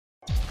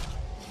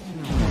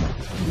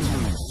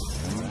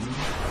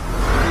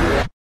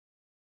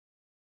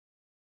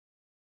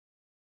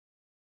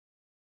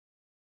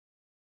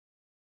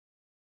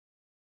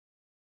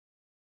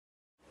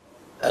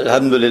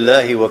الحمد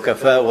لله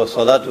وكفى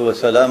والصلاة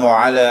والسلام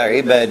على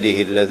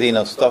عباده الذين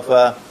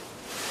اصطفى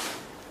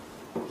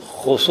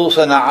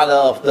خصوصا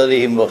على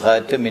أفضلهم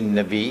وخاتم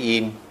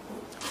النبيين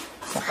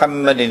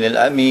محمد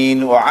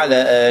الأمين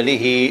وعلى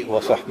آله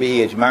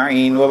وصحبه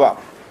أجمعين وبعد.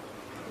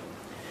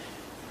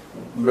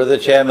 Brother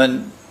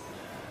Chairman,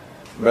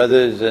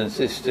 brothers and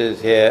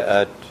sisters here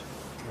at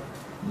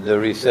the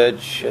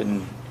Research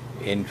and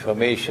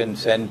Information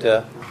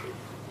Center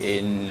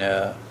in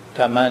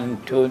Taman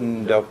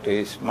Tun, Dr.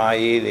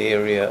 Ismail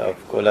area of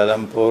Kuala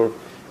Lumpur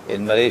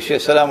in Malaysia.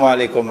 Assalamu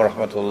alaikum wa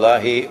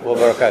rahmatullahi wa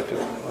barakatuh.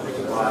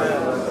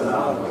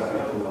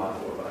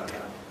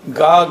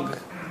 Gog,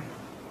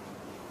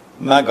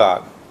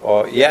 Magog,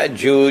 or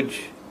Ya'juj,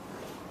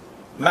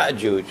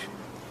 Ma'juj,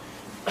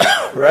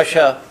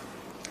 Russia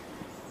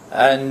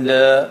and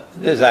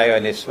the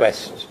Zionist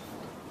West.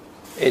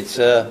 It's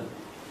a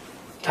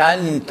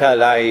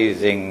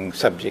tantalizing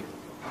subject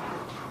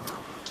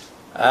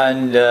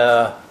and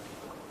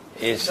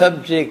a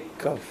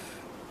subject of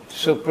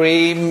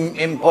supreme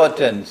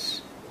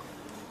importance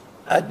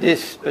at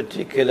this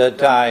particular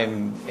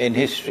time in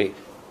history.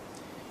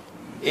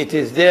 It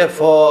is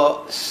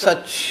therefore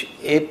such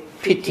a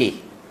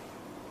pity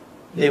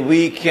that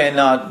we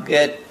cannot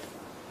get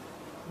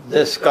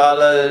the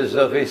scholars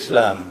of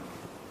Islam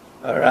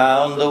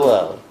around the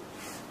world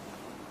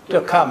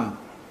to come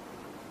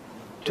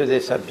to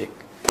this subject.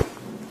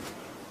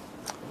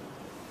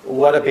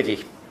 What a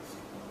pity.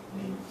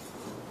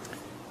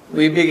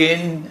 We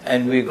begin,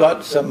 and we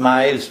got some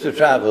miles to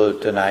travel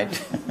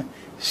tonight,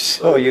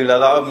 so you'll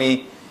allow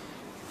me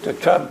to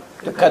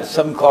cut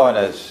some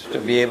corners to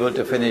be able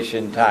to finish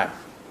in time.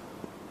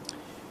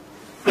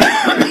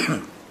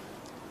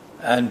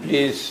 And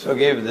please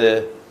forgive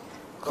the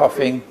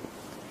coughing.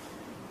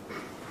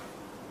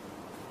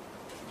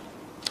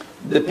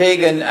 The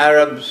pagan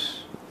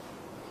Arabs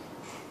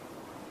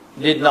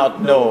did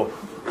not know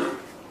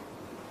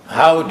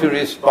how to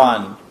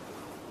respond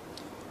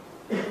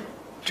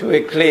to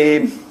a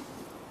claim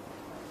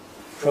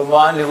from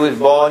one who was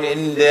born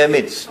in their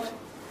midst,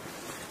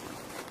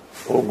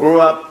 who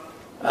grew up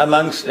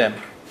amongst them,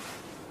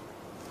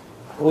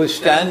 whose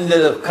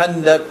standard of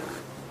conduct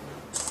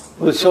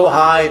was so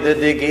high that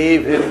they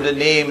gave him the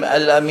name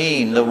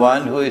Al-Amin, the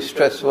one who is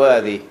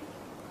trustworthy.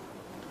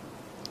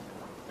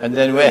 And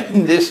then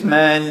when this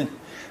man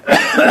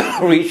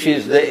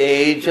reaches the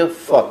age of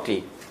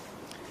 40,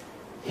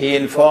 he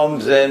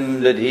informs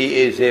them that he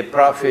is a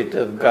prophet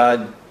of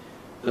God,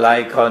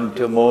 like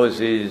unto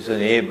Moses and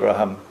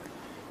Abraham,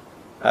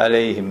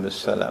 alayhim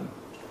salam.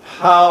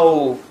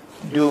 How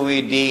do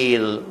we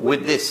deal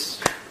with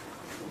this?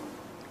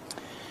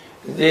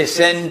 They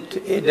sent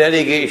a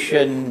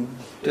delegation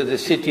to the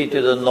city to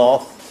the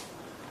north,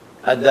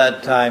 at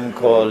that time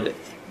called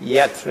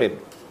Yathrib,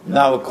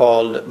 now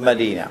called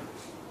Medina,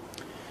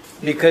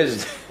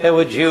 because there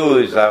were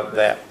Jews out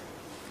there,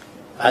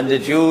 and the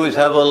Jews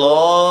have a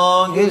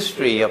long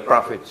history of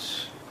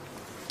prophets.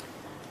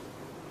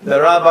 The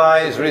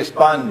rabbis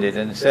responded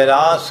and said,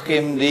 ask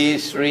him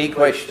these three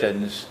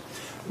questions,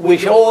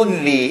 which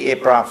only a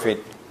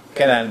prophet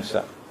can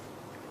answer.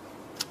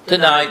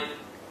 Tonight,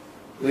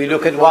 we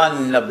look at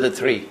one of the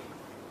three.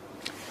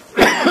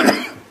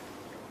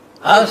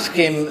 Ask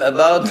him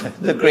about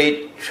the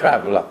great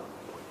traveler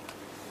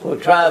who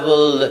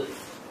traveled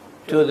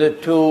to the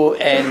two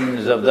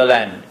ends of the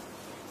land.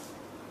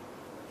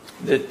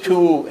 The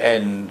two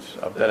ends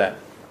of the land.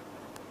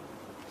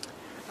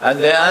 And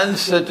the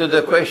answer to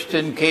the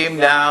question came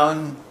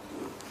down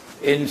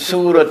in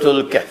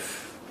Suratul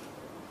Kahf.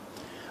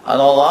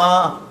 And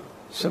Allah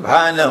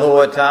subhanahu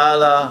wa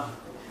ta'ala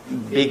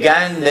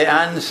began the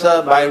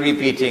answer by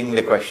repeating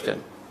the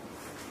question.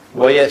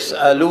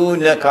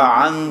 وَيَسْأَلُونَكَ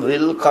عَنْ ذِي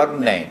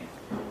الْقَرْنَيْنِ.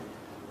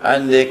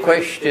 And they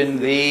question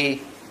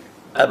thee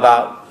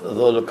about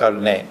Dhul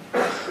Qarnayn.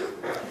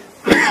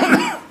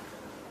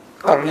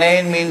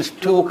 Qarnayn means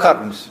two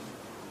qarns.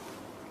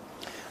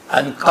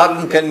 And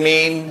qarn can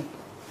mean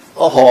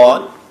a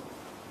horn,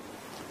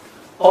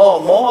 or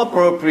more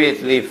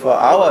appropriately for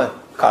our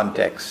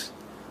context,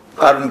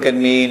 qarn can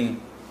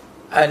mean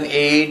an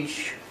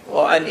age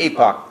or an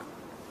epoch.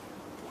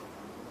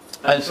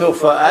 And so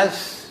for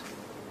us,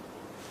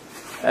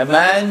 a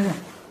man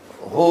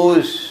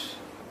whose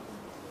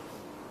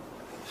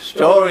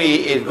story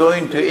is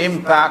going to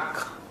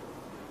impact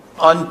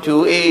on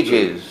two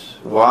ages,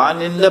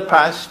 one in the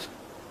past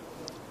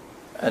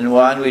and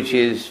one which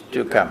is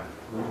to come.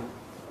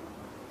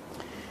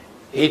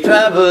 He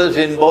travels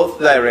in both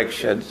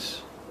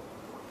directions,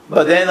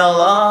 but then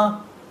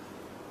Allah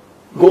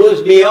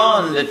goes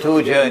beyond the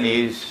two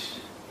journeys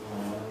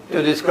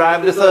to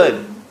describe the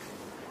third.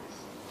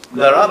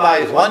 The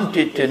rabbis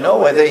wanted to know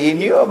whether he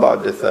knew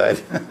about the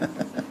third.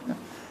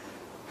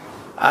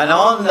 And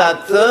on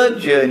that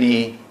third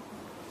journey,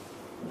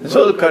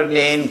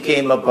 Zulkarnain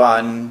came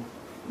upon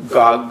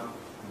Gog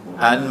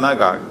and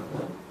Magog.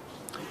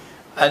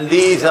 And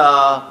these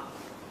are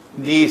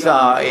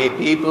a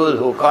people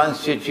who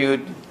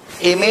constitute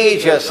a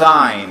major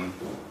sign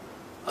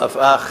of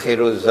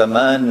Akhirul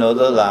Zaman, or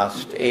the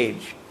last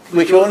age.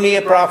 which only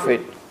a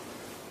prophet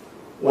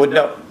would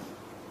know.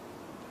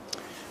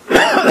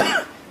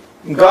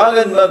 Gog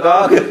and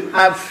Magog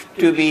have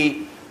to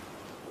be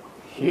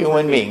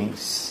human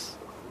beings.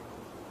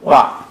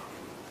 Why?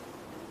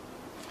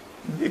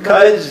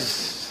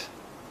 Because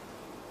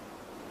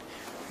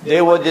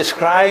they were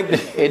described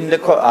in the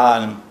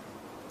Quran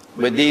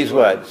with these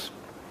words.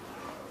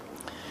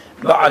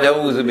 بعد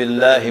أعوذ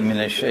بالله من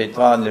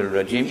الشيطان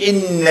الرجيم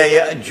إن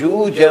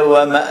يأجوج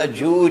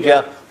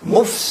ومأجوج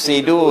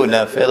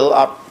مفسدون في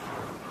الأرض.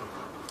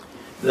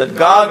 That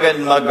Gog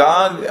and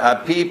Magog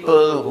are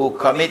people who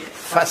commit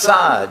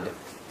fasad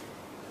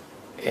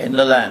in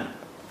the land.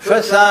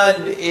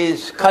 Fasad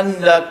is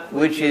conduct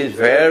which is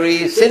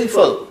very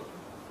sinful.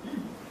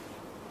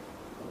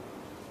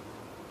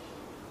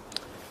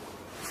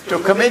 To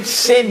commit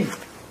sin,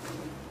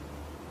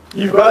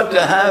 you've got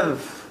to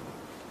have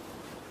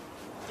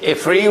a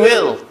free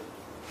will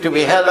to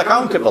be held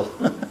accountable.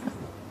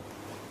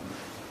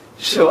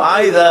 So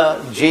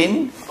either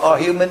jinn or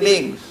human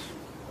beings,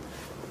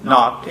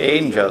 not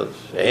angels.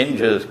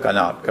 Angels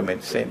cannot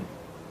commit sin.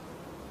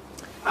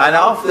 And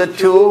of the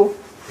two,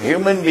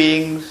 human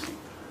beings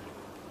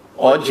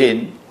or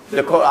jinn,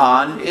 the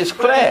Quran is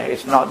clear,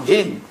 it's not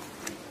jinn.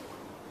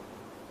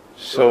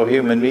 So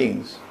human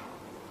beings.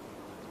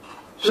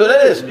 So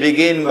let us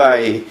begin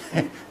by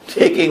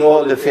taking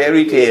all the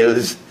fairy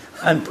tales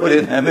and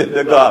putting them in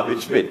the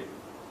garbage bin.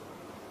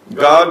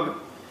 Gog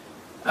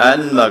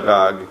and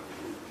Magog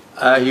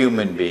are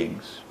human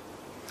beings.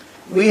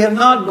 We have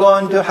not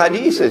gone to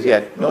hadiths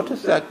yet.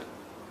 Notice that.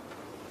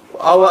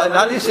 Our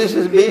analysis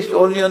is based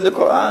only on the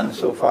Quran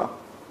so far.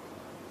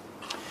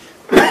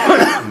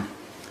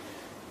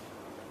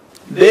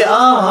 They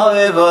are,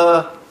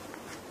 however,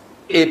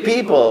 a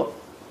people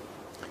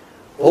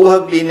who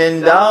have been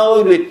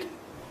endowed with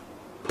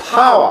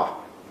power,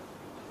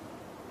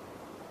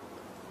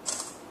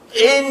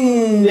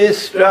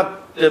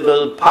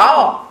 indestructible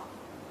power.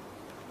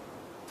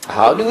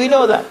 How do we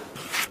know that?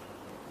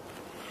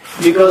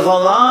 Because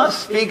Allah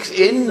speaks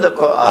in the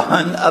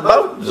Quran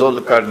about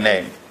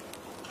Zulkarnain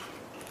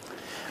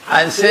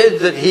and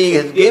says that he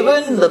has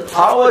given the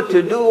power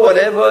to do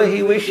whatever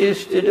he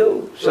wishes to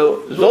do.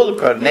 So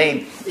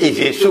Zulkarnain is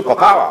a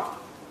superpower.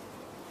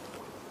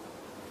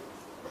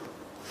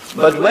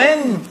 But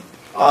when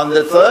on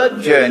the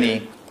third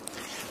journey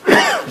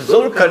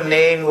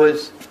Zulkarnain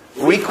was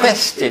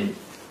requested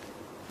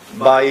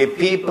by a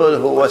people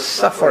who were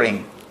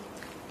suffering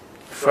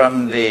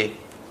from the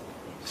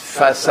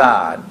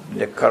fasad,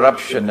 the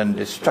corruption and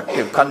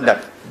destructive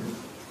conduct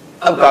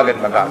of Gog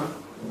and Magog.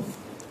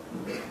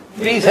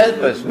 Please help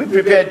us, we're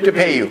prepared to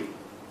pay you.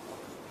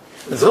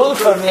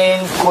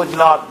 Zulkarnain could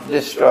not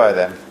destroy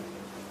them.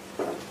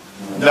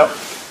 No.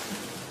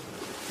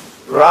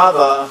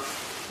 Rather,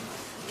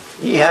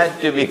 he had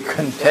to be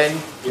content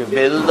to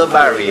build a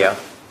barrier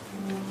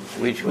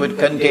which would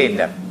contain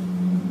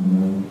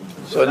them.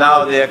 So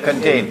now they are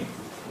contained.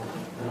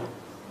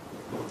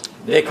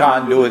 They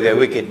can't do their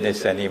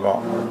wickedness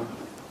anymore.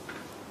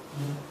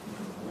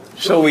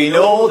 So we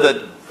know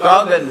that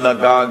Gog and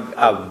Magog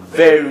are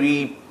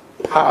very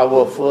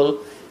powerful,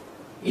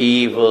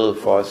 evil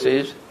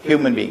forces,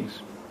 human beings.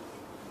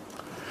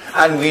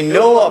 And we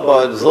know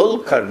about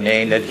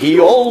Zulkarnain that he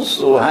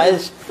also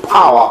has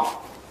power.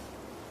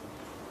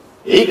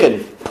 He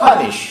can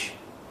punish.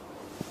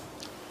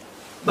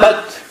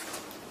 But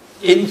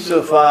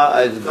insofar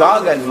as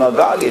Gog and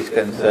Magog is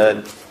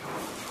concerned,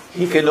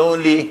 he can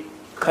only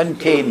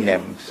contain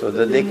them so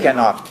that they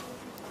cannot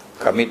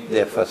commit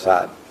their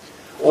fasad.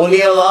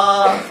 Only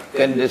Allah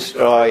can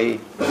destroy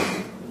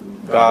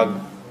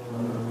Gog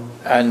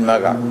and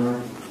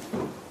Magog.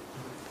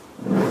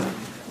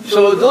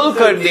 So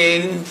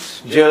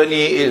Zulkarnain's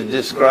journey is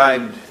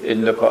described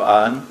in the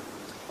Quran,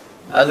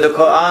 and the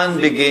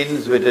Quran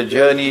begins with a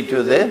journey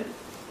to the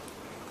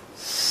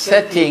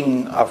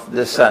setting of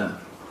the sun.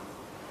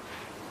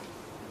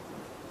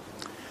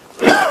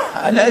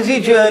 And as he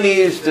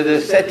journeys to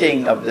the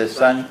setting of the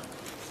sun,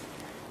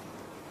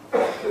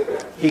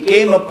 he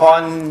came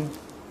upon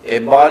a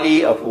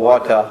body of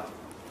water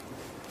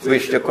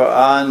which the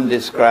Quran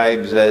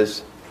describes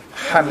as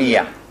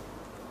Hamiyah,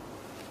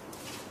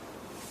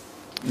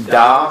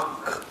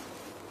 dark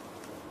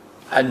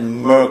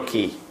and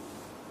murky.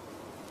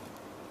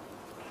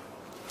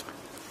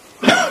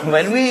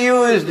 When we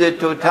use the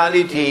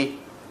totality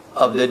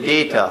of the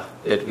data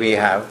that we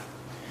have,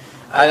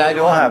 and I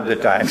don't have the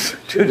time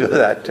to do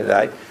that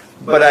tonight,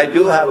 but I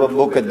do have a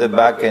book at the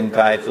back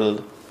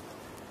entitled,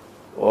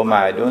 oh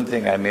my, I don't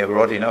think I may have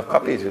brought enough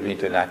copies with me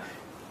tonight,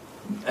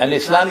 An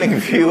Islamic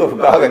View of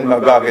Gog and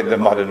Magog in the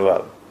Modern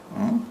World.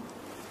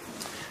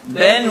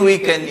 Then we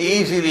can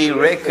easily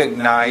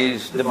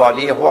recognize the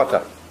body of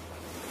water.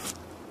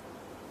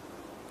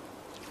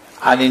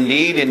 And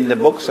indeed, in the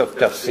books of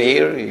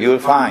tafsir, you'll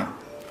find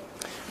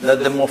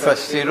that the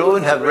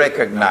Mufassirun have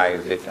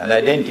recognized it and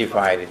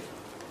identified it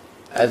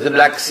as the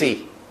Black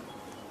Sea.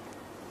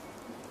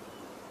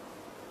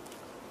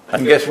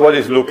 And guess what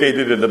is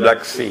located in the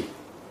Black Sea?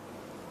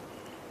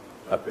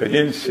 A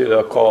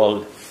peninsula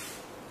called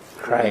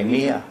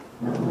Crimea.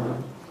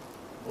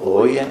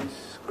 Oh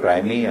yes,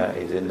 Crimea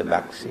is in the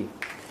Black Sea.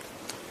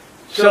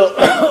 So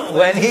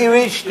when he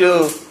reached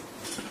to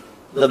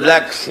the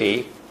Black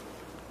Sea,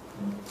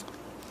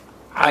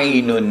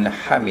 Ainun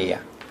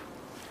Hamia,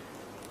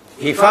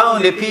 he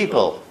found the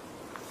people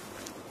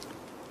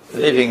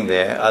living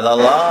there, and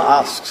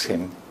Allah asks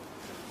him,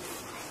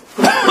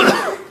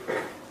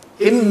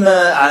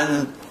 إِمَّا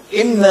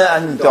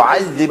أَن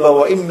تُعَذِّبَ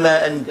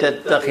وَإِمَّا أَن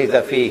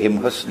تَتَّخِذَ فِيهِمْ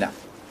حُسْنًا.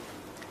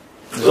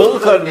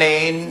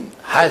 Zulkarnain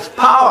has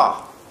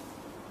power,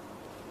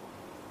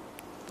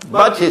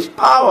 but his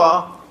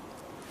power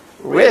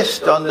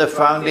rests on the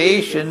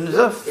foundations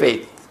of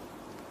faith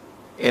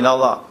in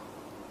Allah.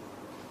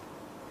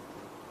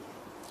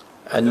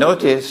 And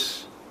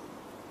notice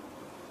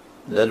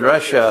that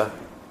Russia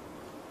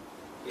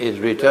is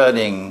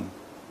returning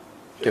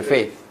to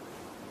faith,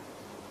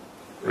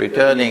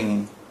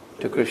 returning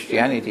to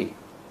Christianity.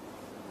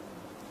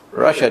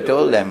 Russia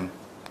told them,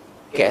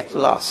 get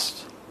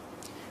lost.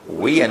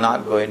 We are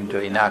not going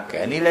to enact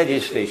any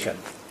legislation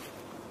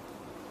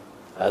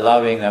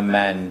allowing a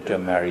man to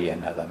marry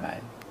another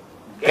man.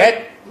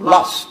 Get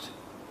lost.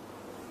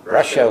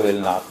 Russia will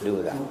not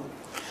do that.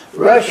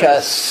 Russia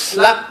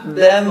slapped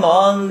them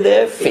on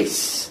their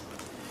face,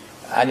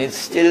 and it's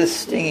still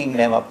stinging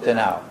them up to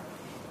now.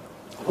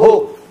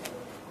 Who?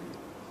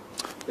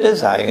 The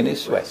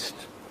Zionist West,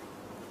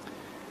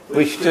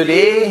 which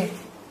today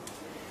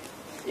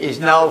is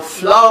now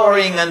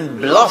flowering and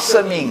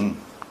blossoming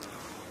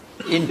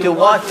into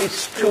what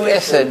its true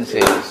essence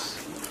is.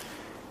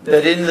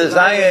 That in the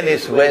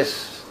Zionist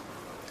West,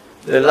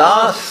 the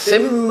last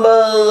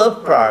symbol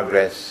of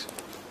progress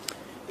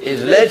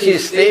is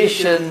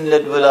legislation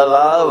that will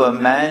allow a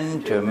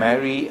man to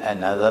marry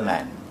another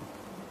man.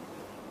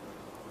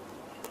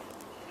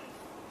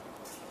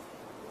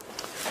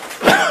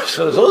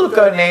 So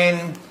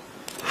Zulkarnain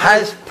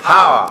has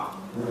power,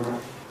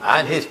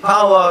 and his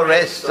power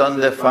rests on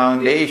the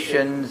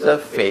foundations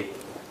of faith.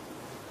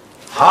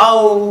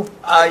 How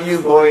are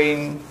you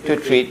going to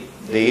treat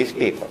these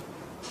people?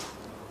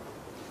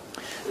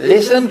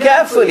 Listen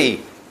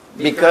carefully,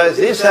 because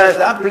this has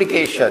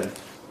application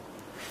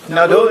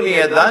not only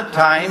at that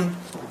time,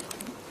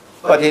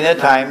 but in a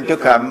time to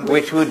come,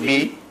 which would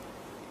be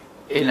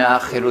in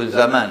Akhirul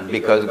Zaman,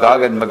 because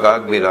Gog and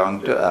Magog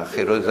belong to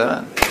Akhirul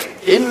Zaman.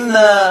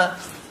 إِمَّا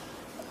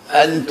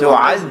أَن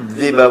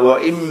تُعَذِّبَ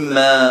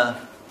وَإِمَّا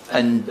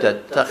أَن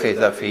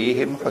تَتَّخِذَ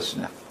فِيهِمْ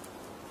حُسْنًا.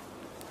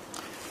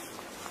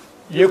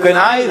 You can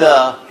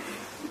either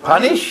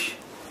punish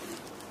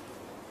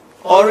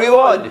or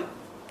reward.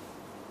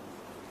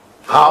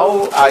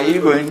 How are you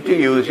going to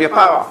use your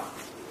power?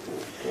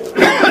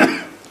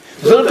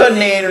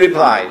 Zulkarnain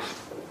replies,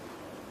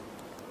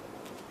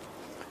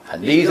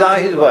 and these are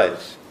his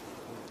words,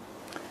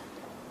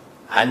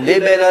 and they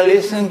better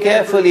listen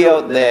carefully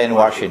out there in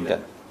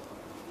Washington.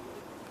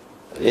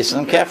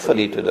 Listen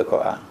carefully to the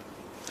Quran.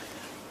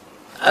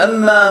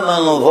 أما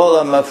من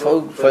ظلم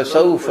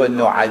فسوف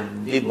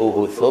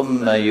نعذبه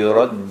ثم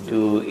يرد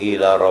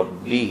إلى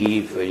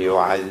ربه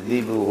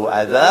فيعذبه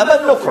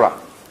عذابا نكرا.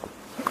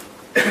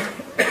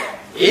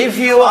 If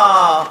you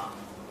are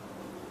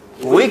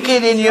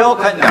wicked in your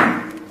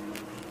conduct,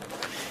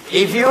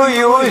 if you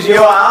use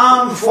your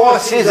armed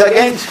forces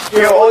against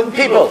your own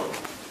people,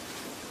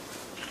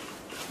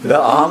 the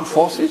armed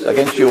forces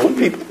against your own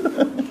people,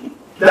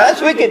 that's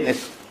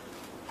wickedness.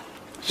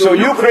 So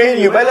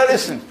Ukraine, you better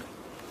listen.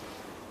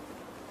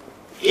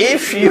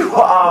 If you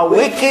are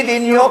wicked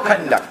in your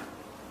conduct,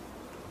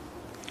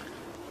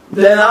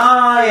 then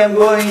I am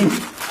going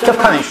to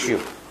punish you.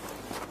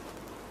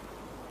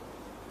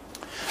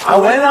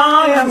 And when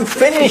I am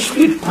finished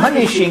with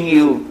punishing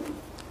you,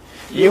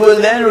 you will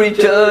then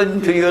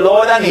return to your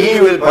Lord, and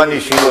He will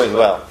punish you as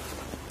well.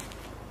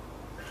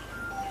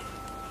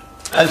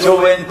 And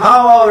so when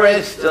power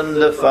rests on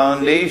the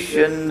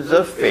foundations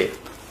of faith,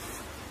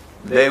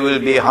 there will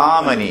be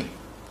harmony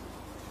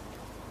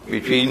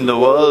between the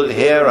world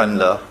here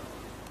under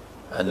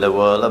and the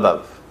world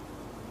above.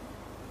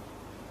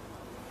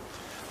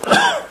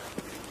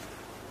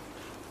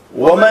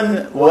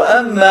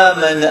 وَأَمَّا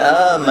مَنْ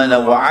آمَنَ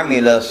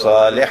وَعَمِلَ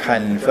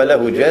صَالِحًا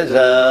فَلَهُ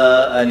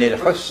جَزَاءً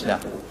الْحُسْنَى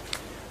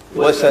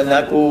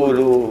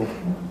وَسَنَقُولُ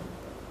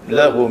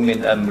لَهُ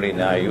مِنْ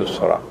أَمْرِنَا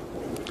يُسْرًا.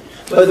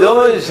 For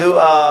those who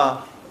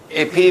are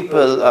a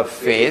people of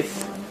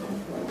faith,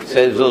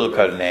 says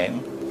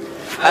Zulkarnain,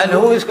 and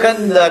whose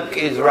conduct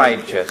is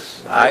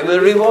righteous, I will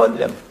reward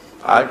them.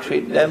 I'll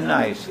treat them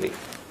nicely.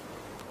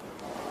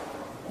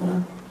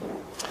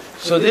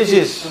 So this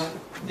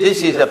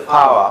is a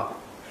power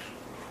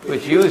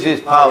which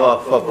uses power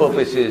for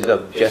purposes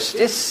of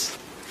justice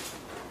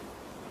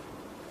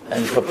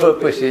and for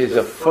purposes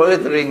of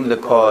furthering the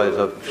cause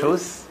of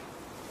truth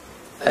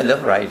and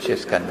of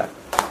righteous conduct.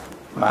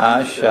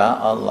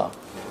 MashaAllah.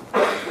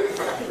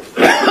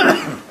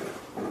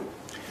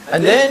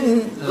 And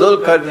then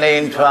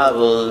Zulkarnain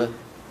traveled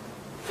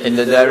in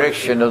the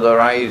direction of the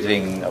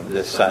rising of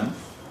the sun.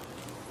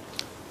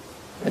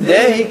 And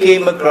there he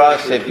came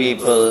across a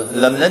people,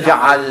 لَمْ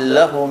نَجْعَلْ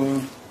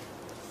لَهُمْ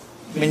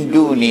min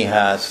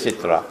duniha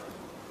sitra.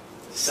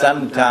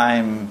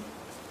 Sometimes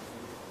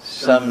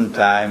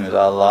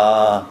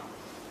Allah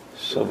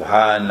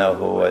subhanahu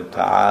wa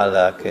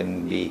ta'ala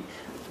can be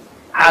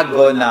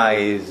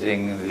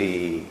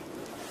agonizingly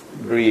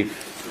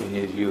brief in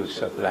his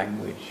use of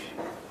language.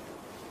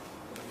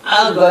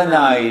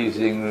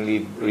 Agonizingly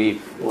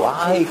brief.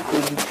 Why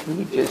couldn't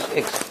he just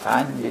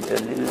expand it a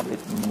little bit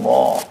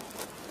more?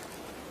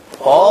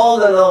 All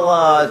that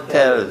Allah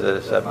tells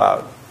us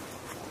about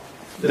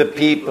the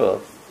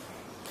people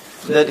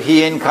that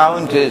he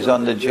encounters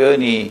on the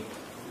journey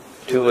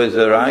towards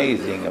the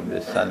rising of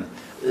the sun.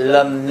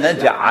 لَمْ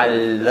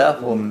نَجْعَلْ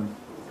لَهُمْ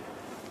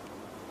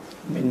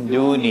مِنْ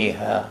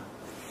دُونِهَا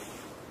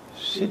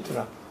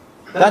سِتْرًا.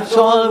 That's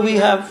all we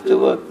have to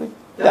work with.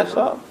 That's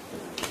all.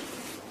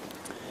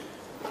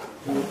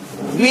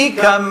 We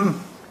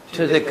come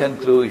to the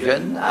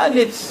conclusion, and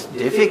it's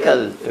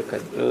difficult to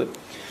conclude,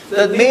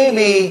 that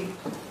maybe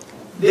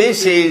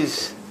this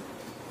is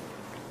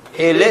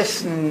a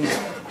lesson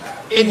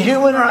in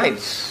human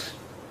rights.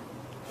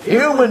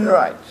 Human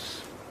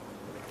rights.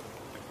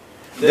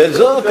 The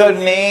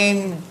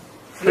Zulkarnain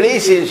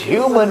places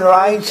human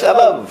rights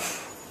above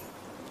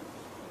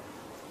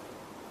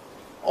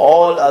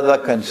all other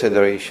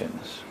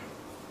considerations.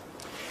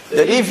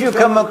 That if you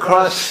come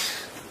across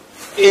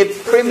a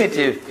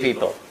primitive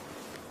people,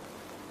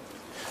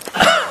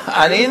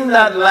 and in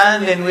that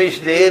land in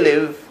which they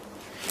live,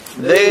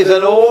 there is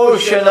an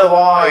ocean of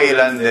oil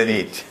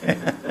underneath.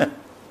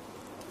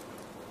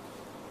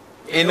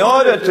 In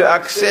order to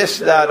access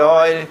that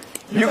oil,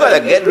 you got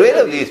to get rid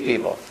of these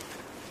people.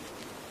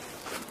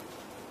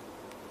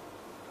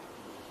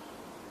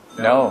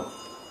 No.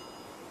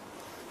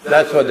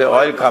 That's what the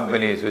oil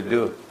companies would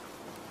do.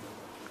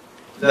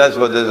 That's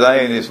what the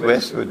Zionist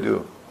West would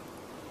do.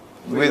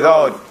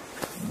 Without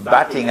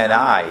batting an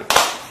eye,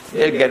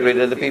 they'll get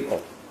rid of the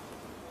people.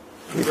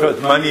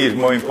 Because money is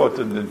more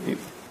important than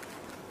people.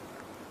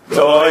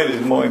 The oil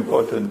is more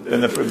important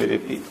than the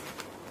primitive people.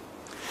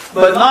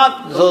 But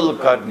not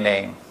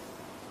Zulkarnain.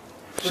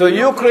 So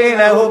Ukraine,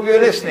 I hope you're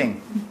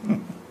listening.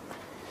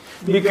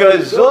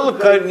 Because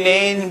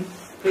Zulkarnain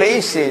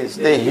places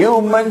the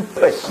human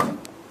person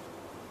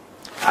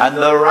and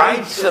the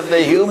rights of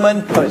the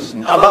human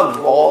person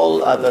above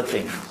all other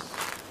things.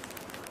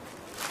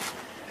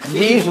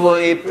 These were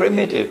a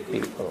primitive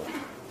people.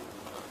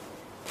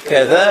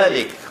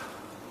 كذلك.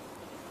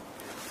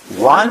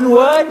 One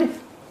word?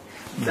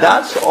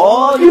 That's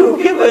all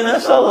you've given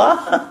us,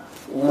 Allah.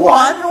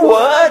 One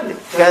word.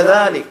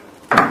 كذلك.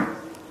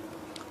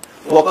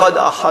 وقد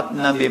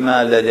أحطنا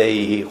بما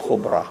لديه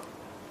خبرة.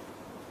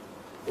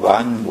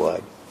 One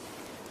word.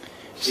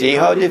 See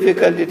how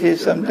difficult it is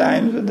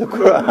sometimes with the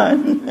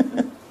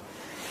Quran?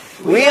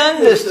 We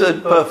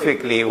understood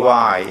perfectly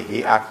why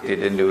he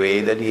acted in the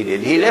way that he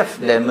did. He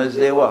left them as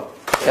they were.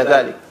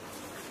 كذلك.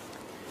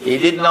 He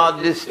did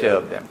not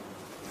disturb them.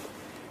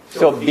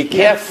 So be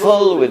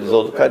careful with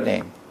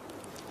Zulkarnain.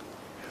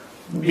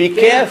 Be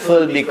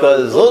careful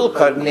because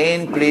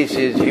Zulkarnain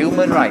places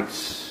human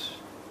rights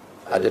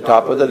at the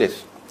top of the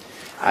list.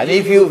 And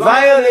if you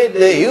violate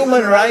the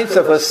human rights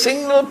of a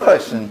single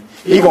person,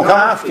 he will come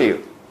after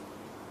you.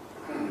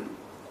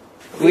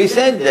 We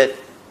said that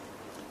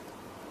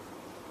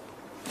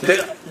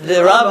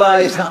the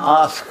rabbis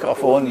ask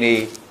of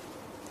only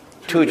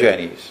 2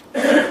 journeys.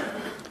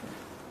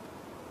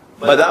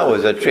 But that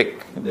was a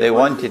trick. They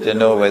wanted to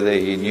know whether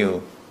he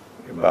knew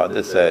about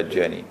the 3rd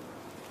journey.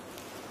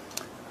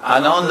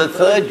 And on the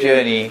 3rd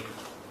journey,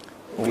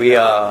 we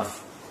are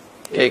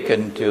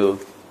taken to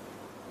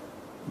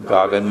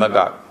Gog and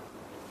Magog.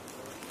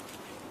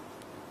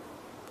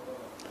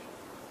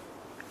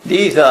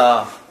 These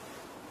are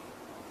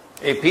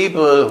a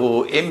people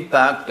who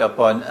impact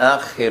upon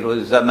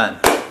Akhirul Zaman.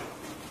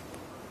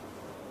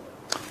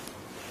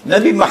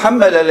 Nabi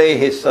Muhammad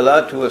alayhi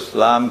salatu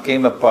wasalam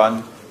came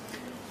upon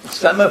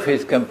some of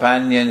his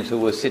companions who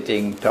were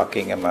sitting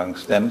talking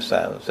amongst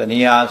themselves, and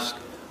he asked,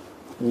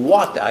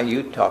 "What are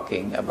you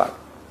talking about?"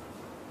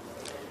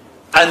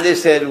 And they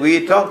said,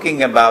 "We're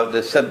talking about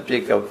the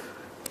subject of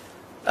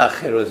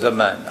Akhirul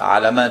Zaman,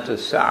 Alamatul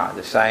Sa'ah,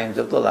 the signs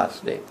of the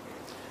last day."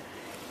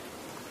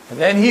 And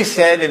then he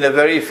said in a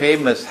very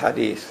famous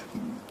hadith,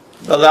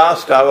 "The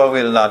last hour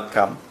will not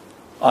come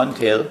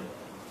until,"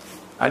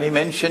 and he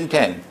mentioned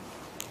 10.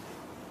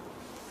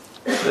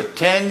 The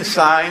 10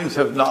 signs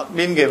have not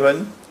been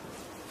given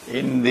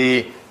in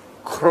the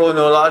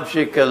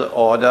chronological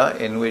order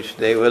in which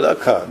they will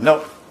occur.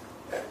 No.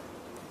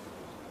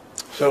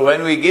 So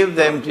when we give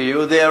them to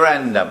you, they are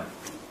random.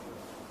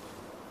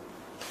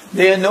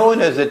 They are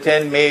known as the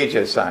 10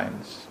 major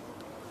signs.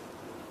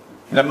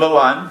 Number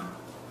 1,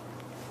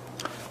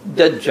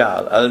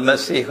 Dajjal,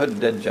 Al-Masih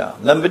al-Dajjal.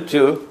 Number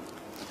 2,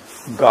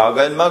 Gog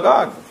and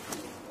Magog.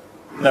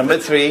 Number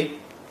 3,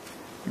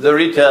 the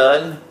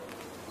return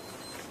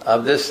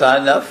of the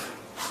son of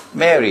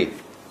Mary.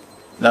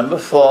 Number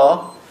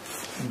 4,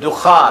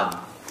 Dukhan,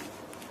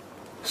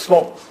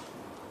 smoke.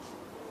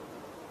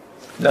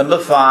 Number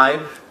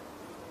 5,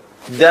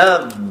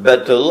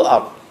 Dabbatul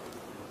Ard.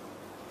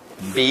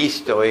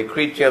 beast or a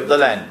creature of the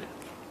land.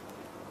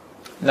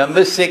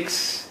 Number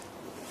 6,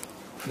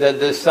 that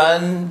the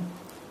sun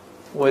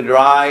would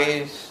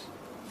rise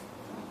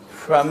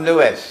from the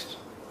west.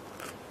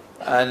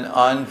 And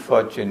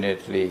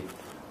unfortunately,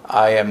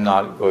 I am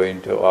not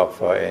going to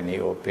offer any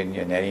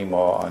opinion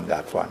anymore on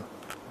that one.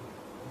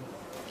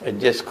 It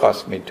just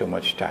cost me too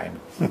much time.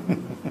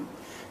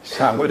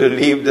 So I'm going to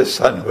leave the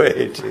sun where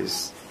it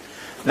is.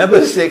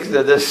 Number 6,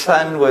 that the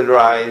sun will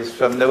rise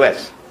from the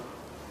west.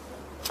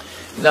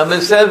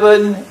 Number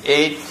 7,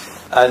 8,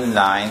 and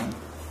 9,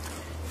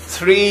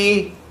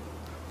 3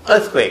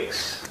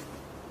 earthquakes.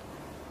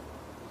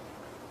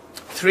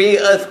 3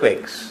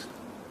 earthquakes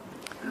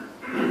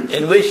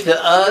in which the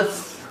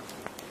earth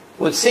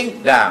would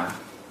sink down.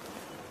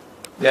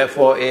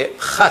 Therefore a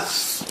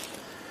khas,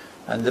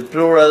 and the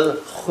plural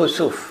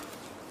khusuf.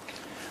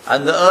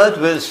 And the earth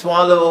will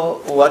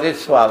swallow what it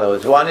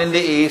swallows. One in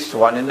the east,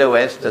 one in the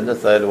west, and the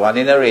third one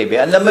in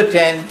Arabia. And number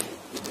 10,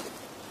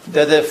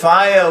 that the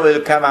fire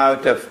will come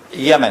out of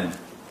Yemen,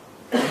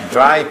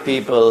 drive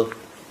people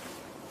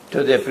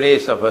to their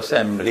place of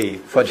assembly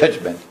for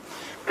judgment.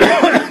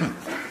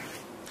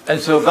 And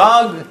so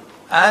Gog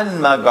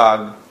and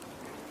Magog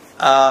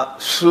are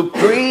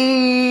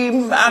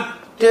supreme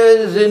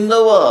actors in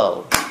the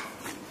world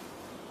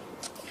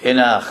in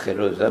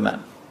Akhiru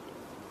Zaman.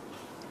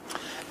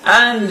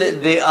 And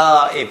they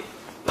are a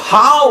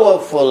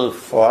powerful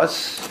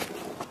force,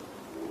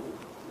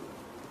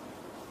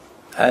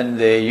 and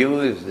they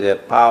use their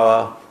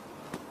power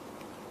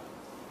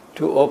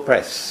to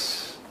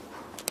oppress.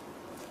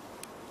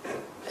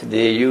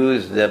 They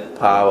use their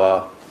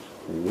power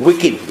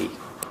wickedly.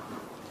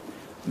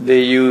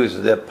 They use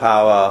their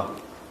power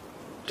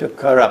to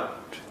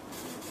corrupt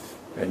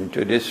and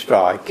to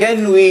destroy.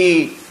 Can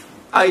we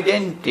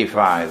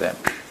identify them?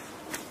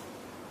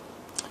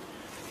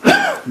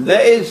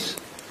 There is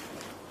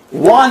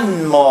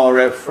one more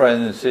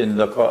reference in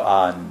the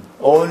Quran,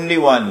 only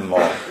one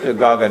more, to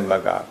Gog and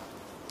Magog.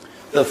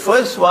 The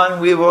first one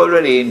we've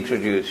already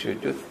introduced you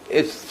to.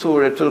 It's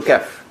Surah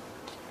Al-Kahf.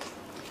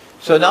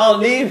 So now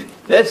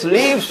let's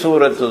leave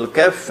Surah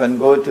Al-Kahf and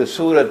go to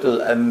Surah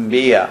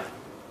Al-Anbiya.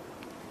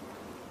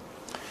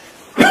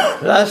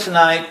 Last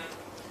night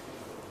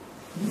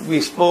we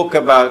spoke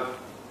about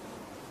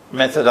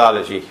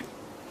methodology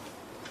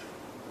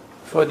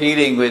for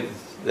dealing with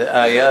the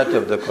ayat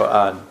of the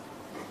Quran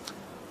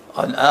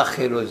on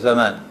Akhiru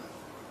Zaman,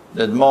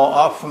 that more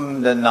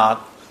often than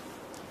not,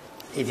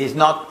 it is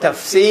not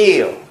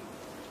tafsir.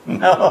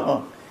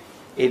 No,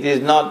 it is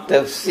not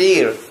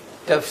tafsir.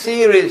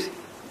 Tafsir is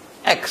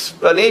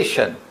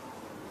explanation.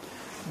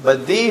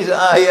 But these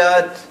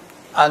ayat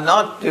are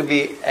not to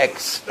be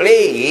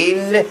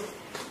explained,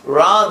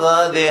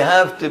 rather they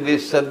have to be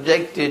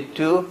subjected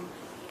to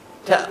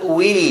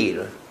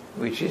ta'wil,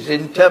 which is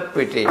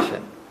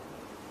interpretation.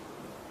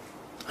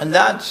 And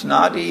that's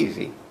not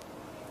easy.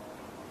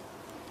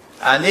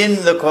 And in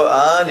the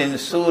Quran, in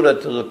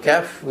Surah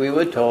Al-Kahf, we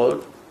were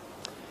told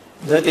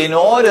that in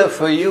order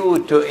for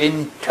you to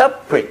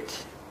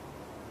interpret,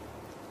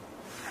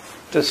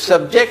 to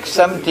subject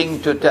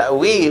something to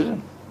ta'wil,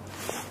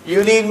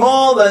 you need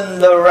more than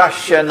the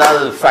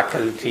rational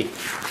faculty.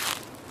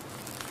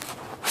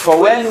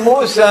 For when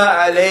Musa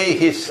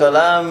alayhi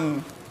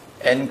salam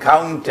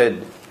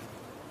encountered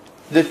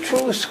the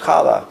true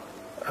scholar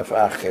of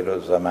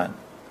Akhir Zaman,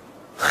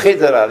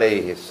 Khidr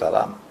alayhi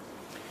salam,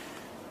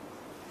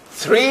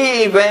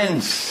 3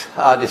 events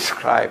are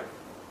described.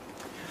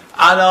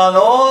 And on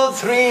all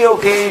 3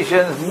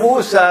 occasions,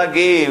 Musa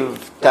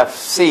gave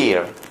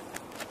tafsir.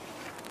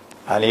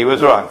 And he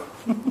was wrong.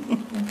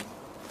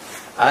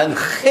 And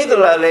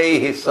Khidr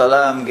alayhi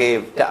salam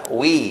gave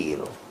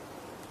ta'wil.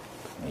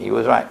 He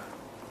was right.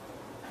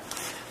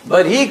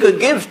 But he could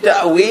give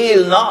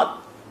ta'wil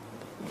not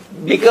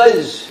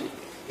because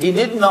he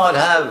did not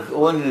have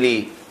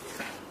only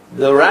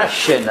the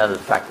rational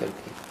faculty.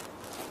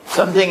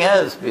 Something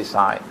else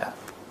beside that.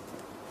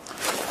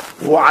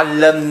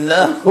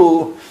 وَعَلَّمْنَاهُ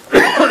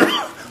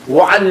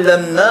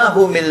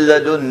مِنْ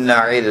لَدُنَّ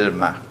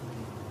عِلْمًا.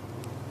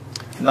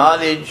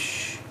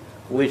 Knowledge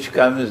which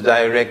comes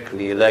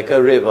directly like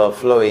a river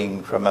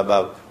flowing from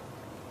above.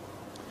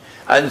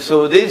 And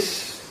so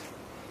this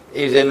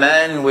is a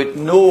man with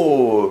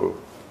nur.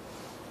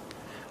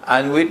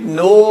 And with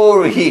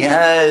nur he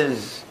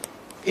has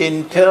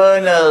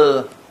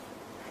internal,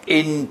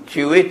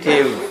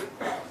 intuitive,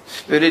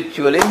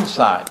 spiritual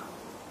insight.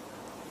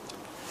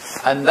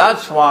 And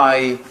that's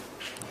why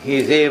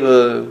he's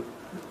able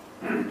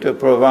to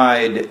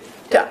provide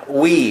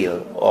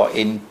ta'wil or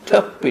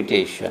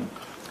interpretation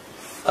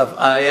of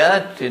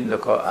ayat in the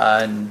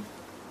Quran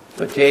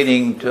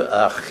pertaining to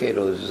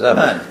Akhirul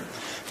Zaman.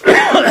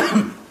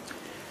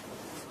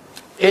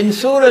 In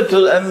Surah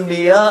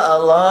Al-Anbiya,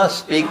 Allah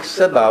speaks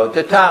about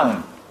a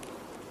town.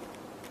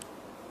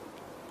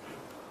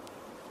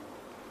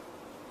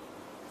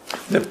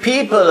 The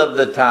people of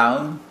the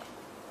town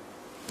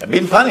have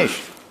been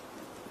punished.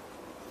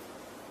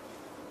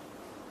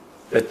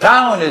 The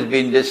town has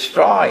been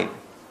destroyed.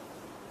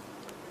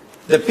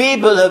 The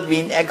people have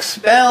been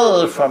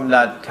expelled from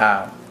that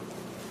town.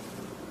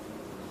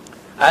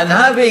 And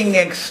having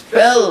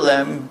expelled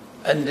them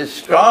and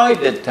destroyed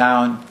the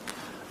town,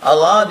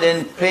 Allah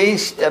then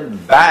placed a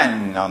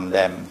ban on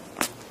them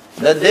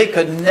that they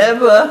could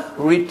never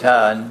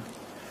return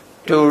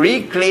to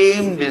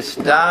reclaim this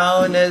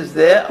town as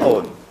their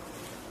own.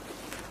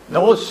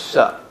 No,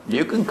 sir.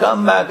 You can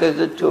come back as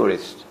a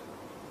tourist,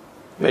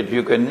 but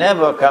you can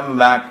never come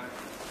back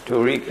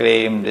to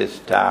reclaim this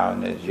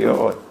town as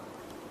your own.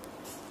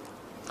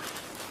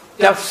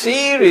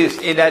 Tafsir is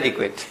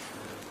inadequate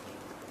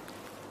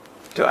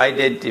to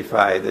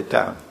identify the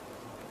town.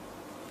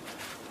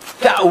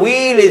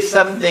 Ta'wil is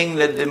something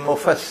that the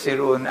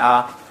Mufassirun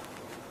are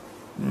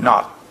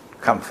not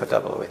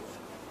comfortable with.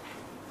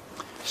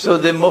 So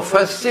the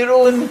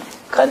Mufassirun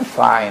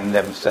confine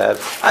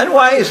themselves, and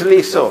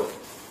wisely so,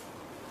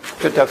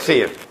 to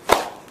tafsir.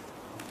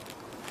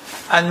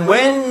 And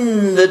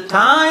when the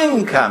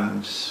time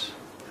comes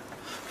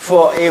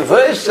for a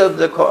verse of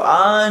the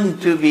Quran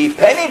to be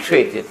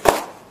penetrated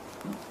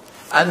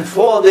and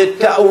for the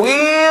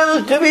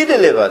ta'wil to be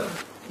delivered,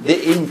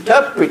 the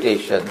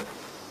interpretation,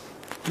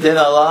 then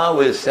Allah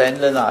will send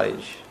the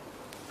knowledge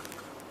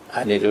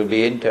and it will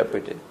be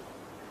interpreted.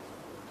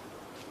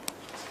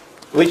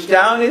 Which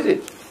town is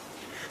it?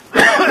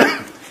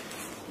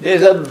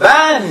 There's a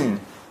ban.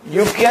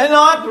 You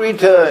cannot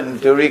return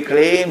to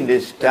reclaim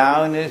this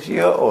town as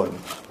your own.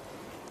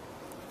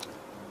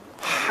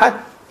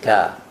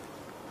 Hatta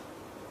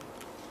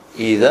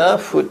إذا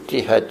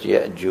فتحت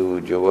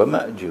يأجوج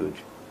ومأجوج,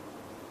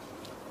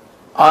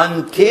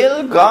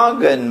 until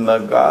Gog and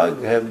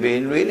Magog have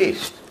been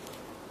released.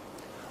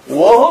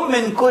 وهم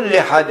من كل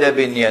حدب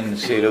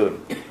ينسلون,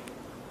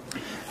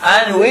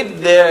 and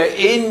with their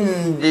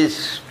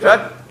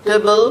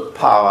indestructible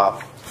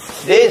power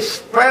they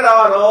spread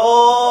out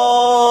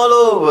all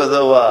over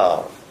the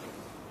world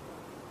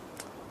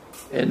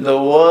in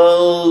the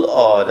world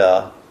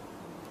order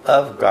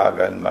of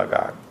Gog and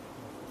Magog.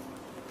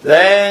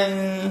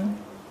 Then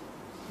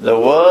the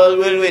world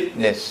will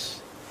witness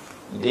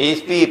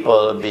these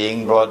people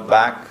being brought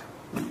back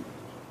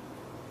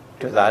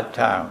to that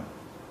town.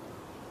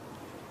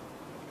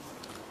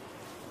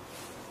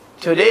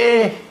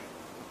 Today,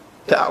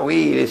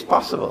 ta'wil is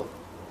possible.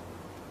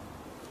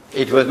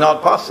 It was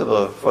not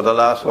possible for the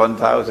last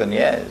 1,000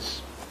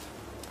 years.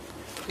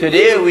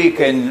 Today we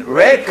can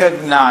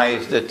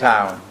recognize the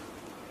town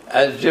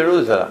as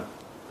Jerusalem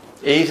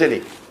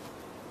easily.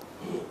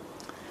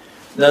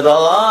 That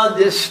Allah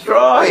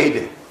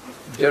destroyed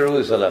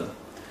Jerusalem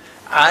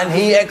and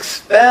He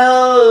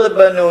expelled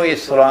Banu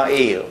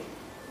Israel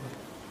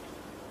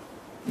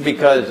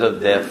because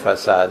of their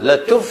fasad.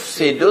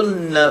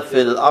 لَتُفْسِدُنَّ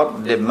فِي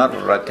الْأَرْضِ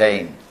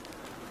مَرَّتَيْنِ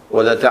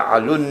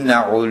وَلَتَعْلُنَّ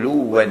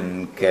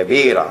عُلُوًّا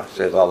كَبِيرًا,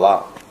 says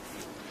Allah.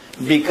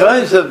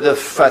 Because of the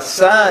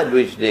fasad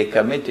which they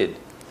committed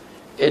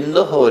in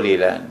the Holy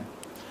Land,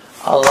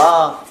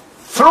 Allah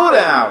threw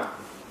them out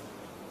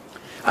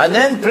and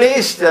then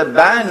placed a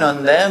ban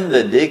on them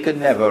that they could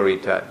never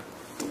return.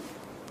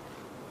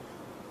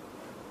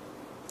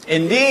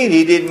 Indeed,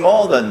 He did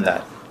more than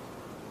that.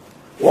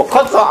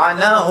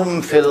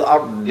 وَقَطَعْنَاهُمْ فِي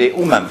الْأَرْضِ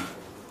أُمَمٍ,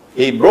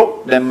 He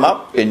broke them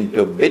up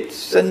into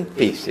bits and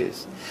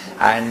pieces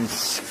and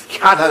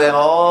scattered them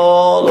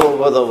all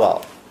over the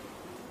world.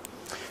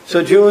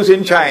 So Jews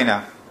in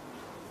China,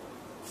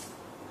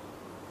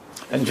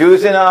 and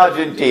Jews in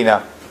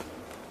Argentina,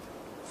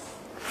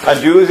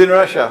 and Jews in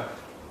Russia,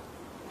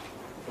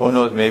 who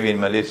knows, maybe in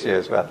Malaysia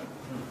as well.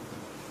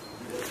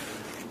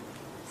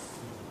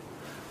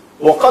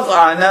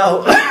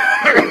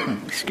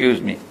 وَقَطَعْنَاهُمْ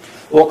excuse me.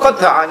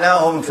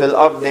 وَقَطَعْنَاهُمْ فِي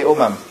الْأَرْضِ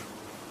أُمَمٍ.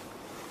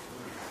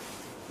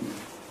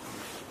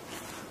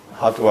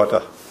 Hot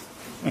water.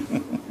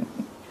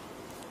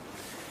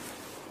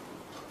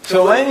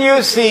 So when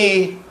you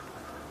see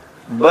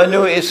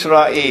Banu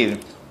Israel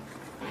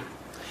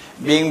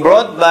being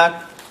brought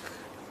back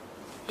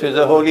to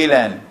the Holy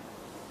Land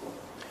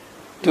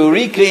to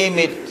reclaim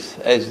it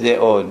as their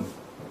own,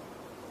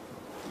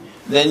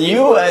 then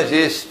you as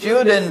a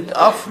student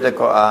of the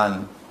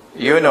Quran,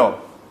 you know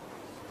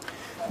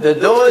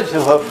that those who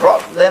have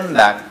brought them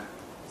back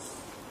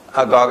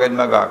are Gog and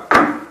Magog.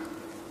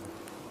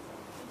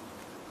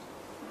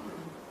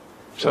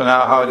 So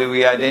now how do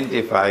we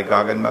identify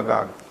Gog and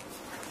Magog?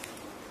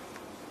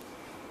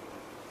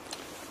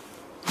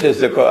 Does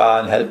the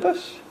Quran help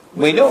us?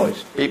 We know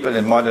it's people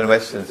in modern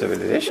Western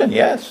civilization,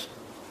 yes.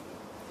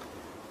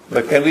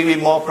 But can we be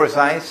more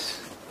precise?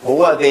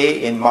 Who are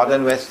they in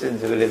modern Western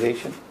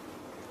civilization?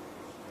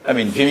 I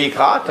mean, Jimmy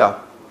Carter,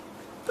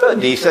 a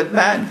decent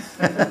man.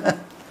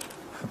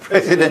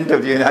 President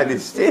of the United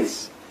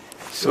States.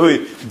 So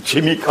is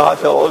Jimmy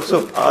Carter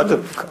also part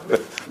of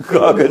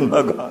Gog and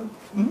Magog?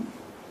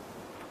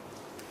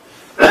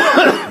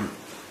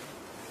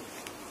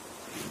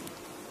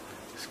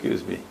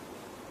 Excuse me.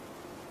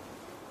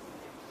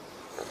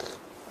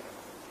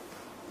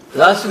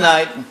 Last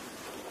night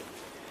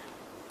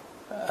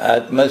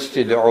at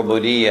Masjid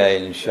Ubudiyya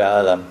in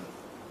Shah Alam,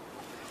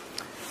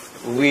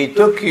 we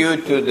took you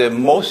to the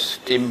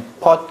most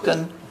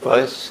important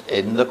verse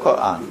in the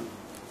Quran,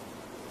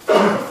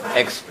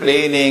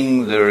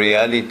 explaining the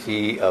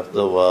reality of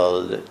the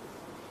world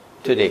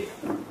today.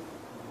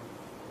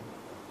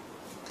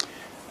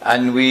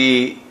 And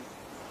we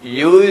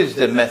use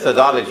the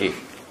methodology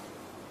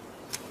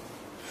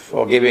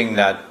for giving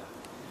that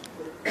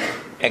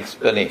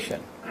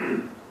explanation.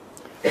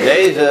 There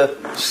is a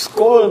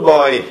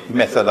schoolboy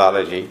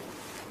methodology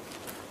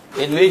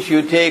in which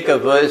you take a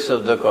verse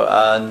of the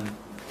Quran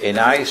in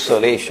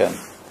isolation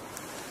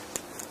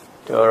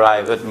to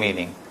arrive at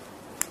meaning.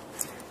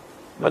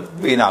 But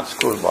we're not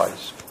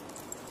schoolboys.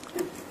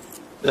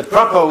 The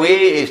proper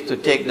way is to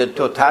take the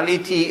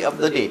totality of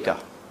the data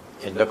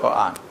in the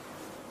Quran,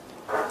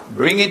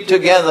 bring it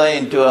together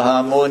into a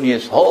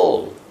harmonious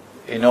whole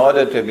in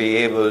order to be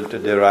able to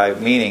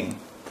derive meaning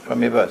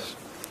from a verse.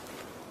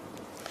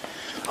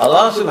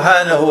 Allah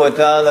subhanahu wa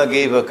ta'ala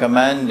gave a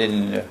command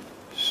in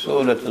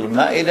Surah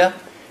Al-Ma'idah.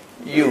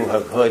 You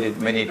have heard it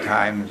many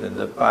times in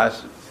the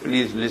past.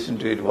 Please listen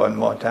to it one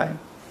more time.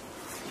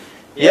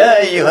 Ya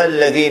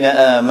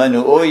ayyuhalladhina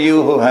amanu, O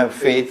you who have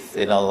faith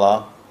in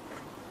Allah,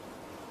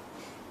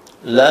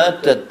 La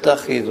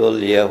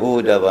tattakhidhul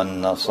yahuda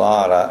wan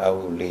nasara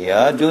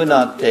awliya. Do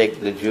not take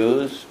the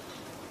Jews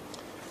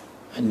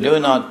and do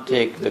not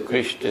take the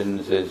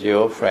Christians as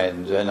your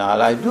friends and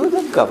allies. Do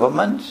the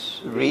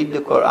governments read the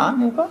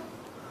Quran ever?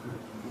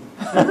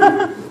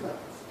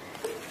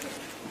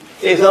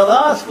 Is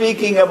Allah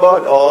speaking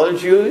about all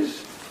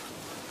Jews?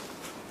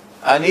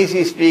 And is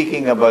He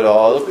speaking about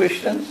all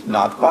Christians?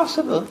 Not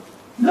possible.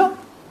 No.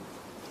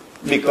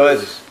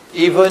 Because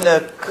even a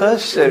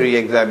cursory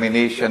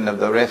examination of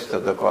the rest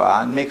of the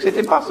Quran makes it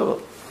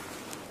impossible.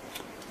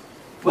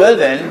 Well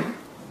then,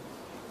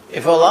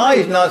 if Allah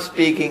is not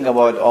speaking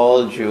about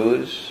all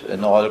Jews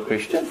and all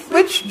Christians,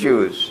 which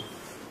Jews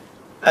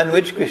and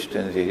which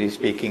Christians is He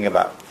speaking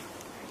about?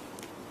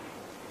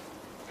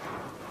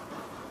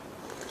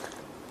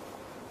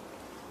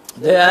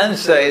 The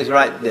answer is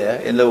right there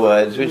in the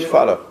words which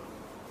follow.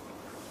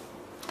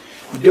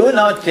 Do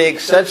not take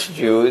such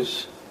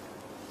Jews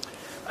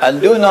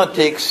and do not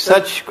take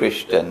such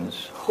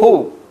Christians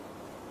who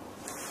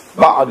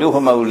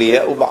ba'duhum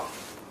awliya'u ba'd.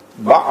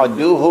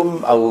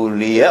 Ba'duhum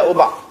awliya'u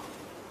ba'd.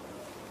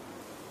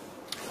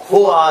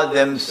 Who are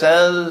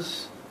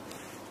themselves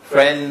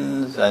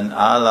friends and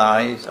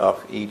allies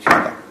of each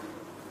other.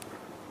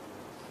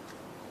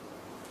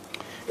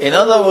 In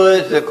other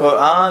words, the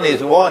Quran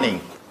is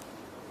warning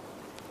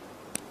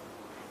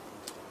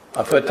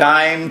of a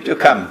time to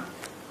come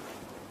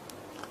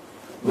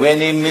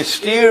when a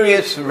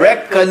mysterious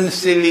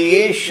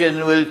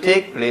reconciliation will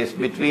take place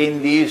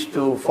between these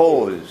two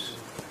foes,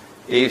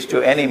 these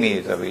two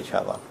enemies of each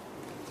other.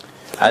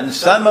 And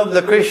some of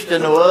the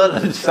Christian world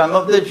and some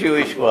of the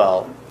Jewish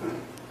world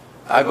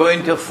are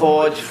going to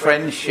forge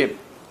friendship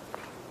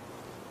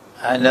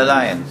and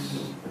alliance.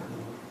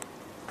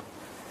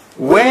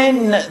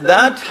 When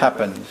that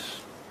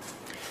happens,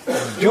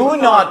 do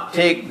not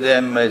take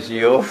them as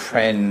your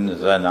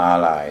friends and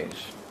allies.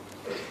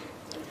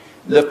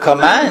 The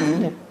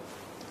command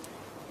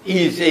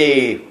is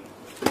a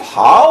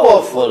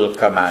powerful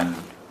command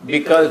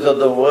because of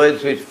the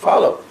words which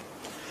follow.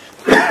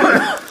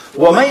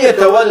 وَمَنْ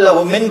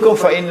يَتَوَلَّهُ مِنْكُمْ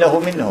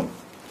فَإِنَّهُ مِنْهُمْ.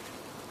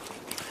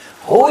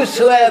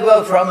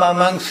 Whosoever from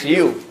amongst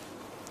you,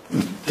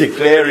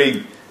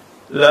 declaring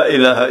La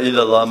ilaha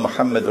illallah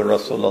Muhammadur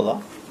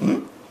Rasulullah,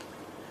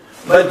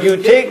 but you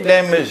take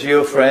them as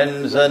your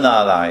friends and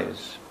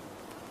allies,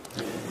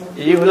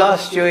 you've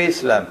lost your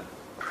Islam.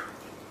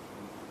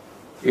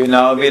 You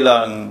now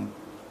belong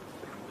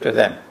to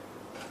them.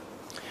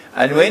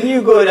 And when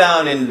you go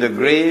down in the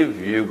grave,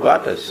 you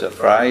got a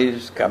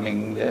surprise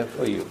coming there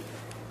for you.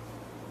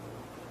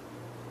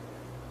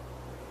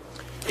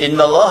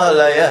 Inna Allah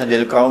la yahdi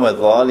al-qawm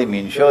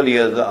al-zalimin. Surely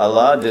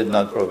Allah did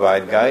not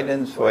provide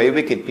guidance for a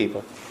wicked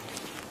people.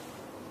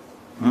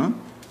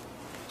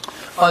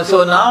 And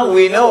so now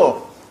we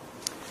know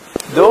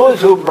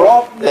those who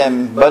brought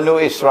them, Banu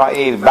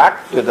Israel,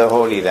 back to the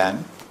Holy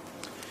Land,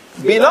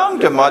 belong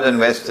to modern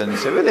Western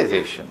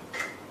civilization.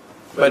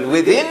 But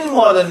within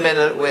modern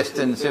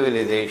Western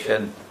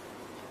civilization,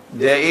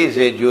 there is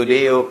a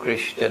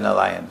Judeo-Christian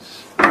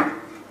alliance.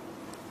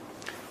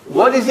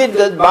 What is it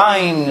that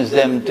binds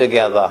them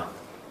together?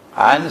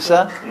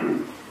 Answer,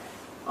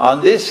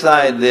 on this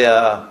side they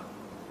are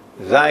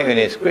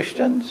Zionist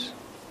Christians,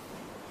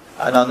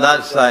 and on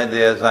that side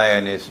they are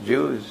Zionist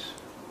Jews.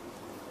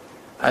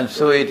 And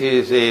so it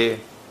is a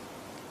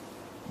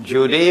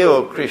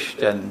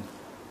Judeo-Christian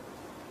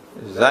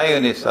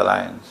Zionist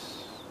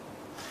alliance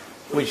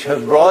which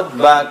have brought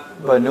back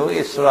Banu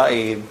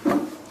Israel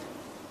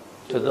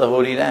to the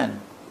Holy Land.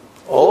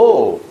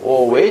 Oh,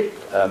 wait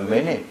a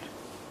minute.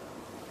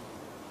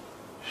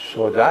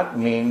 So that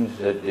means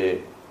that the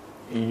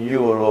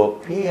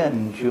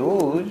European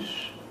Jews,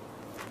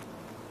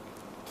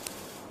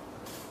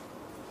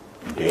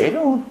 they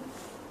don't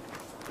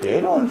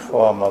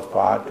form a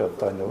part of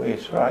Banu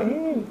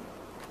Israel.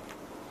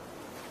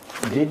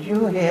 Did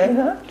you hear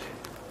that?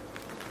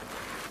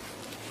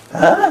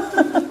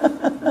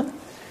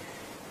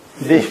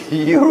 The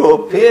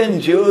European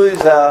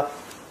Jews are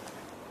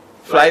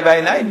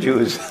fly-by-night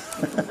Jews.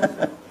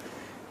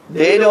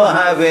 They don't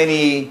have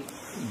any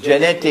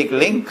genetic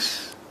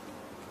links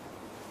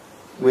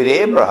with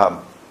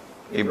Ibrahim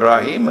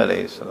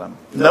alayhi salam.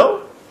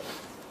 No,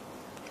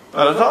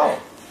 not at all.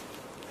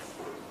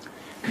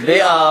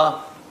 They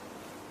are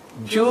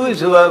Jews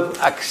who have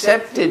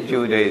accepted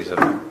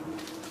Judaism,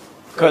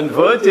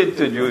 converted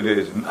to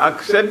Judaism,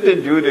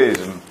 accepted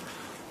Judaism,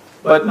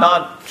 but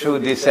not through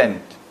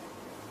descent.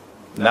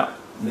 No,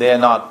 they are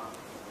not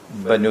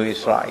Banu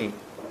Israel.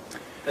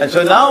 And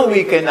so now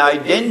we can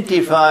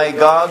identify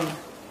Gog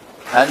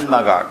and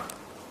Magog.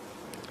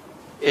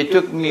 It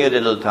took me a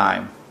little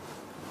time.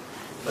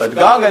 But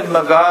Gog and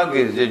Magog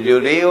is the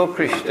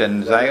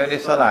Judeo-Christian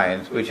Zionist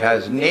alliance, which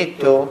has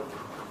NATO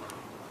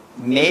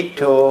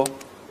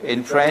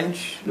in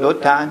French,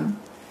 l'OTAN,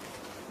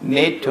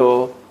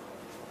 NATO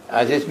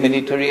as its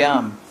military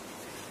arm.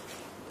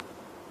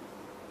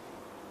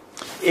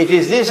 It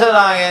is this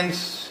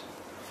alliance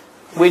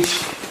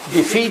which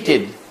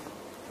defeated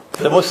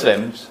the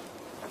Muslims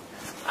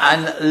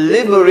and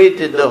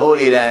liberated the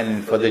Holy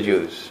Land for the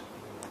Jews.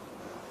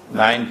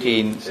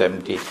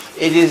 1970.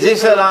 It is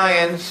this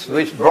alliance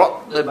which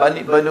brought the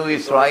Banu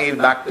Israel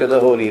back to the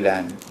Holy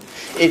Land.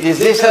 It is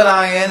this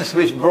alliance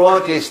which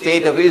brought a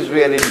state of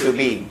Israel into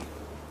being.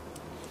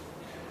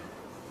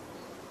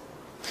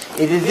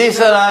 It is this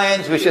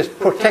alliance which has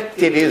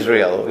protected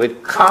Israel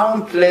with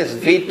countless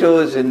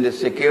vetoes in the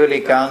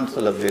Security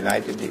Council of the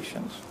United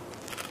Nations,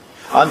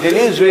 until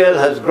Israel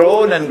has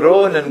grown and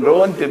grown and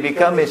grown to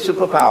become a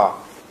superpower.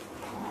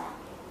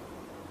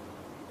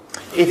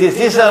 It is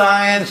this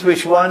alliance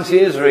which wants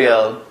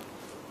Israel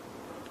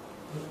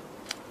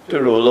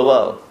to rule the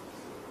world.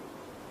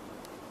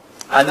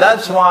 And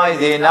that's why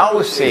they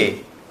now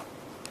say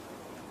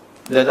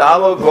that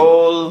our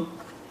goal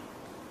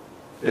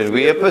that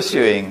we are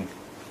pursuing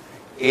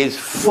is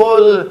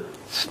full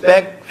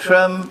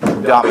spectrum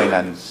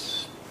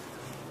dominance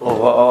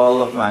over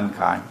all of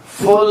mankind.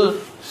 Full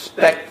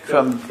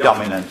spectrum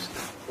dominance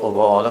over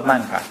all of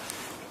mankind.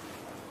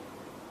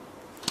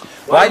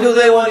 Why do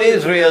they want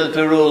Israel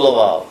to rule the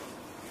world?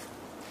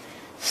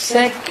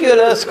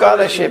 Secular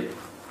scholarship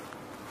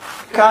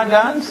can't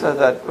answer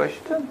that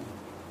question.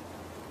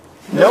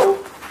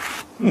 No.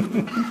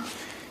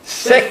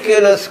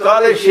 Secular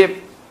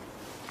scholarship,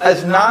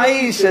 as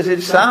nice as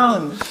it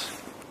sounds,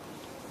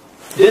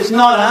 does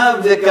not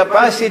have the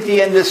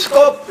capacity and the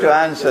scope to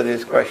answer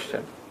this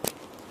question.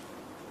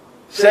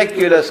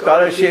 Secular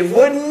scholarship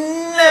would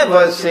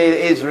never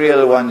say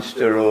Israel wants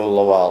to rule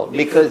the world,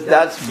 because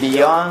that's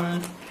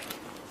beyond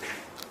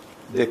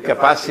the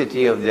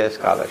capacity of their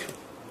scholarship.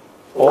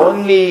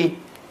 Only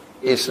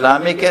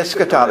Islamic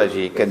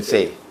eschatology can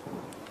say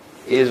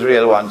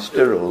Israel wants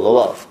to rule the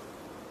world.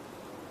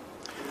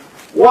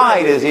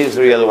 Why does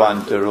Israel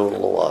want to rule the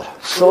world?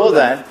 So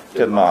that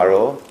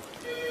tomorrow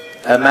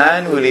a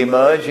man will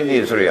emerge in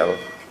Israel.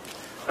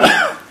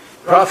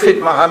 Prophet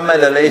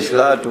Muhammad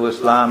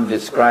ﷺ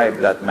described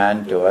that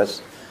man to us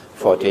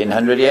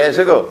 1400 years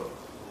ago.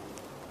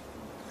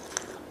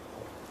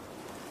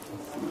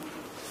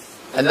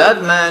 And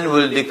that man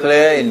will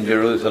declare in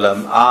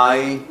Jerusalem,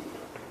 I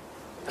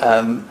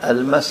am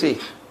Al-Masih.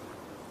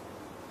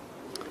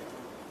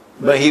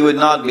 But he would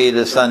not be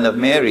the son of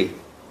Mary.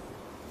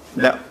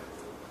 No.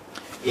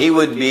 He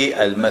would be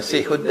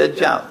Al-Masih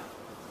al-Dajjal.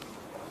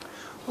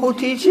 Who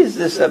teaches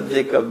the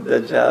subject of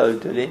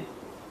Dajjal today?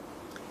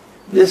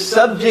 The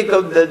subject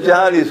of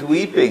Dajjal is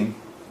weeping,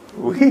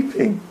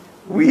 weeping,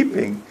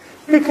 weeping,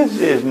 because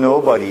there's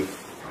nobody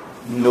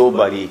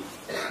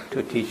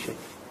to teach it.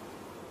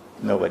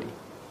 Nobody.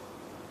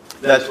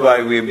 That's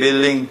why we're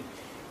building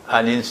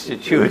an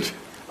institute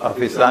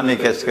of Islamic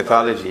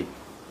eschatology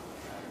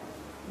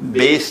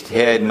based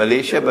here in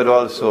Malaysia, but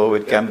also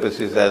with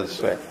campuses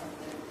elsewhere.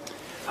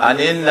 And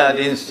in that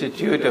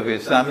Institute of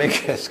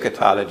Islamic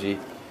Eschatology,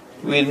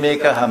 we'll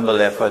make a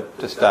humble effort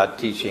to start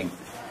teaching,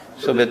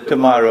 so that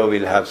tomorrow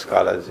we'll have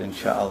scholars,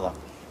 inshallah.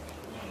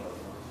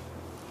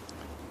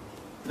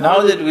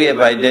 Now that we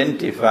have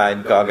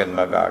identified Gog and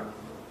Magog,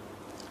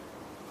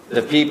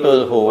 the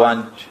people who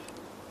want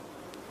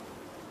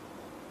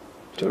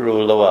to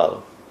rule the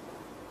world,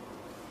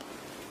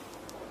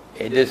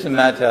 it doesn't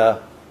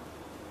matter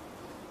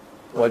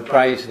what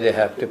price they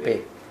have to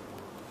pay.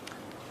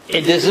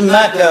 It doesn't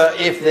matter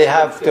if they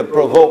have to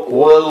provoke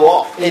world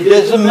war. It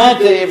doesn't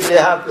matter if they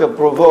have to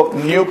provoke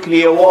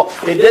nuclear war.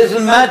 It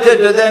doesn't matter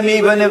to them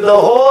even if the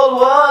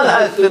whole world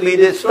has to be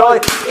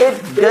destroyed.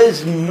 It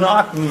does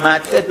not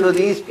matter to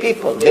these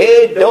people.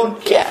 They don't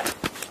care.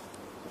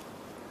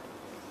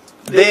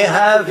 They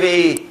have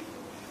a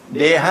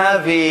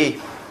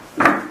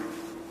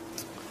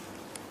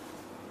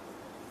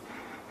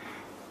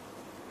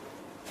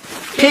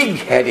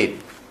pig-headed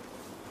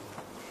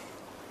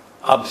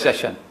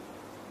obsession.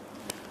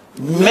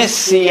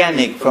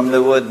 Messianic, from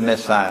the word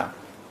Messiah,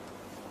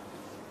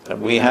 that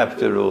we have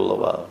to rule the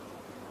world.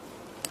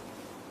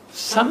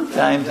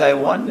 Sometimes I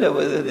wonder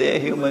whether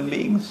they're human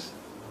beings.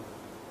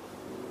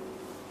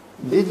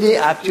 Did they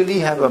actually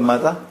have a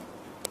mother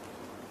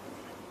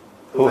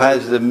who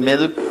has the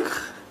milk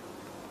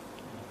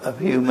of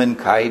human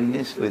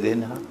kindness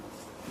within her?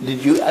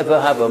 Did you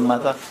ever have a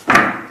mother?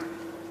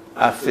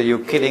 After you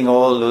killing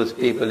all those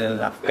people in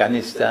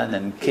Afghanistan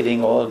and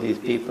killing all these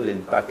people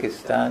in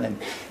Pakistan, and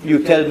you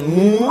tell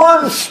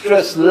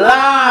monstrous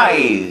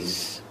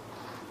lies,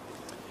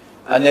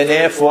 and then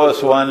Air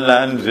Force One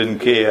lands in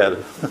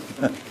KL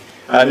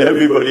and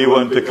everybody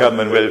wants to come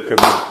and welcome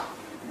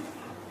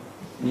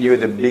you. You're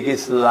the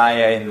biggest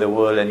liar in the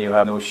world and you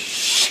have no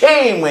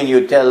shame when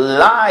you tell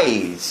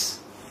lies.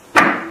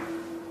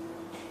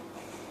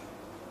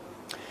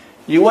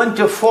 You want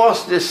to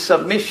force this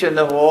submission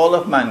of all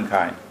of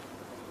mankind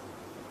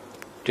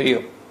to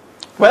you.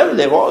 Well,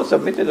 they've all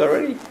submitted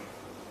already.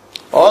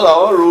 All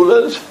our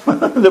rulers,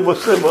 the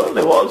Muslim world,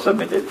 they've all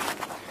submitted.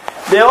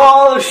 They're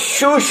all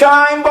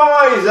shoeshine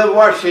boys of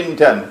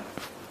Washington.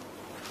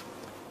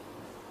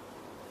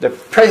 The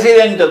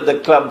president of the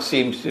club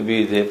seems to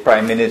be the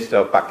Prime Minister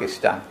of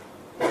Pakistan.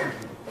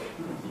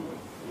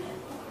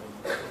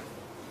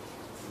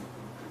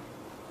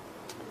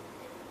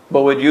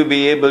 But would you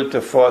be able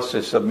to force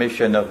the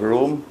submission of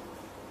Rome?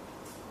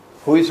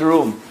 Who is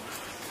Rome?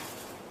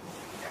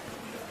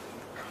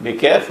 Be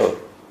careful,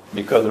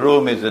 because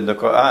Rome is in the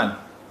Quran.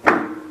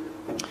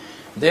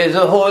 There's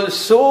a whole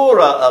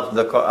surah of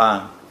the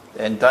Quran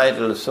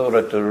entitled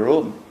Surah to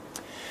Rum.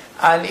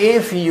 And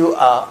if you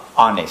are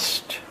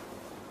honest,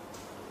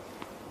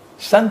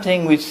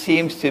 something which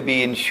seems to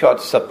be in short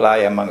supply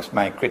amongst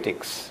my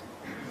critics,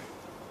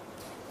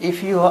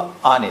 if you are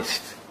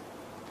honest,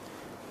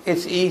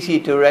 it's easy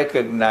to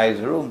recognize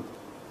Rum.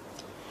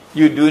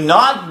 You do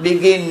not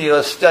begin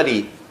your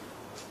study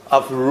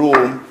of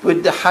Rum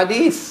with the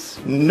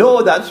hadith.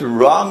 No, that's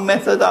wrong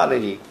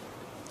methodology.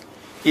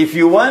 If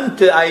you want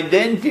to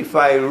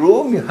identify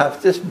Rum, you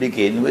have to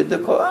begin with the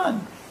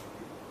Quran.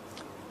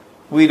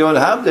 We don't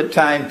have the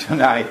time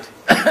tonight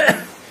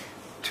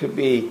to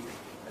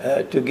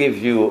give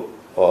you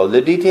all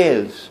the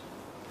details.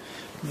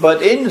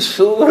 But in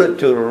Surah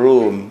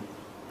Rum,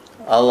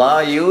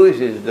 Allah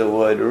uses the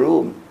word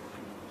Rum.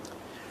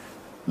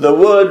 The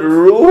word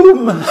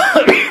Rum,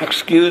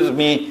 excuse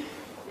me,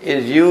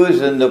 is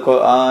used in the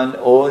Quran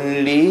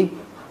only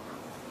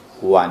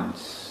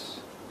once.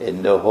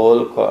 In the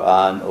whole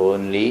Quran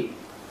only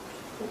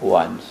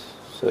once.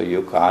 So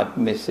you can't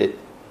miss it.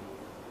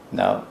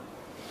 Now,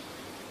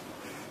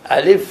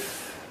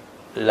 Alif,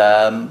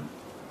 Lam,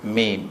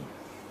 Mim.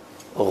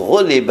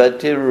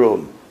 غُلِبَتِ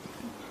الرُّوم.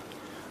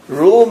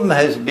 Rome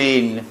has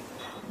been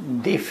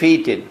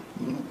defeated.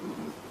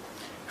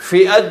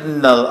 في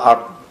أدنى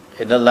الأرض,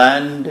 in a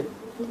land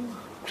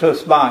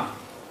close by.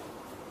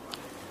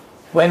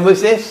 When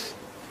was this?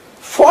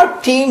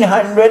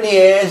 1400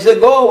 years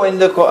ago, when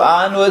the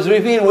Quran was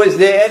revealed. Was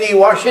there any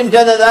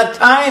Washington at that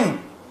time?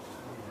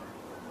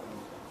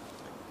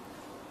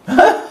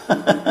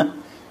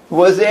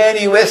 Was there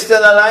any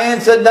Western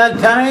Alliance at that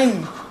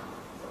time?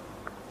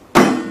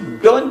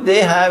 Don't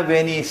they have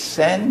any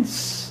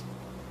sense?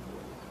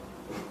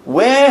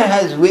 Where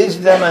has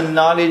wisdom and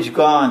knowledge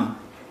gone?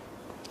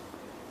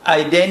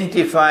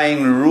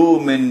 Identifying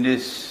Rome in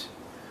this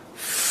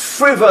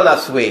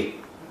frivolous way.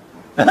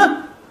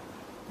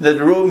 That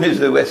Rome is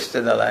the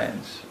Western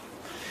Alliance.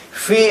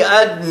 Fi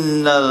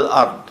adna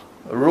al-ard.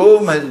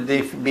 Rome has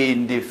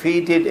been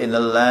defeated in a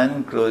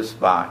land close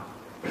by.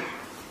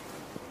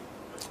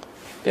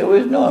 There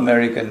was no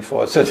American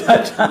force at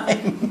that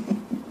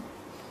time.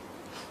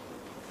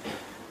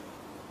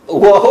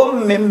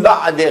 وَهُمْ مِنْ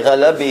بَعْدِ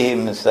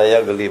غَلَبِهِمْ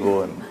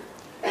سَيَغْلِبُونَ.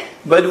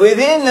 But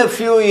within a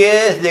few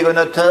years they're going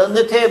to turn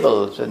the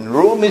tables and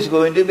Rome is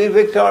going to be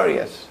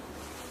victorious.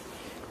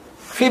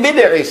 فِي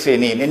بِضْعِ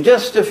سِنِينَ. In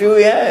just a few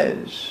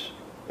years.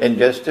 In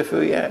just a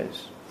few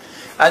years.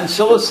 And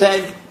so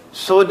said,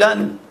 so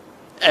done.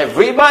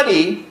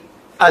 Everybody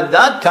at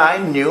that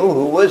time knew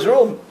who was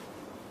Rome.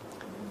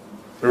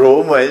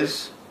 Rome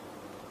was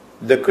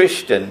the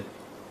Christian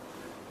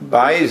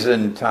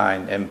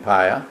Byzantine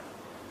Empire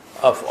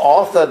of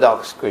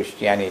Orthodox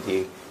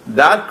Christianity.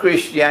 That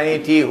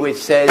Christianity which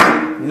says,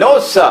 no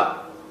sir,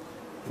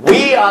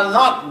 we are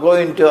not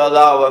going to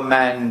allow a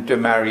man to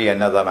marry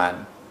another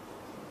man.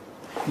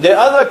 The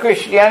other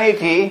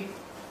Christianity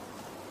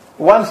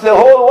wants the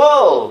whole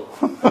world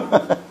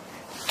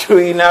to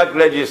enact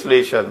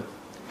legislation.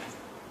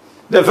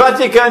 The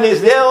Vatican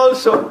is there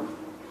also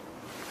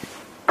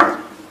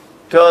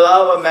to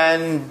allow a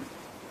man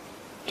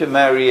to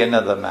marry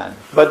another man.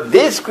 But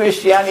this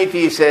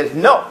Christianity says,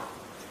 no.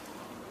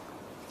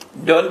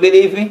 Don't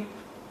believe me?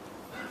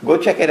 Go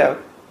check it out.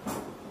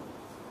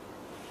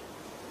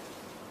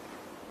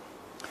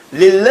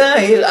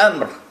 لله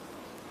الأمر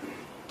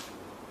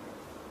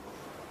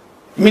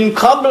من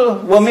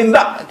قبل ومن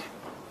بعد.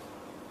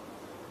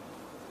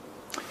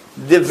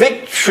 The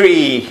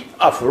victory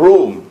of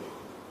Rome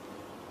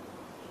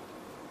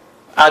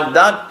at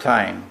that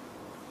time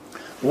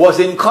was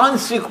in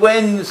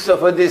consequence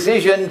of a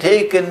decision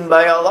taken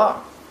by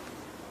Allah.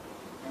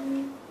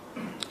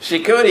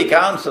 Security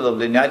Council of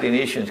the United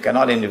Nations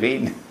cannot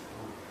intervene.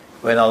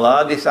 when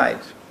Allah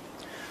decides.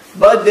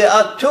 But there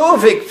are two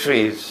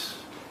victories,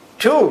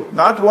 two,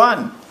 not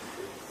one.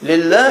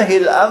 لِلَّهِ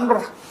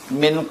الْأَمْرُ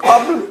مِنْ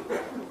قَبْلِ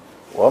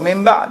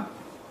وَمِنْ بَعْدِ.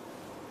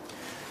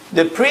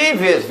 The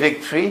previous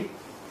victory,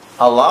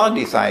 Allah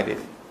decided.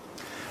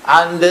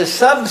 And the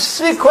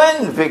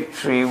subsequent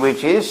victory,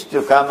 which is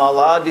to come,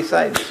 Allah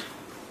decides.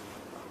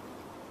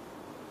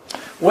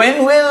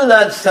 When will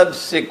that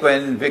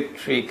subsequent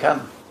victory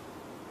come?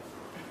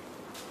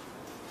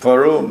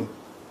 For whom?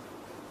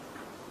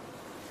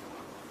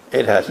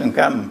 It hasn't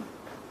come.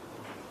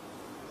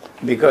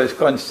 Because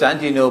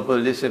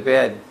Constantinople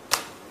disappeared.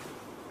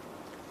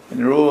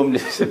 And Rome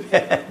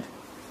disappeared.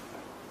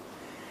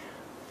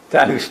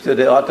 Thanks to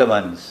the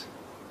Ottomans.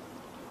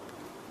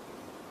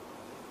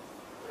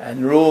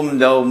 And Rome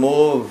now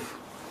moved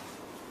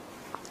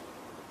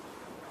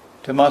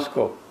to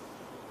Moscow.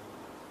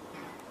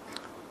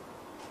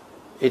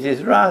 It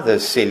is rather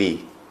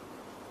silly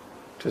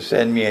to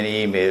send me an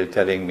email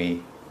telling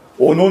me,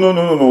 oh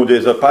no,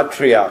 there's a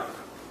patriarch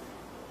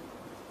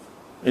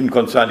in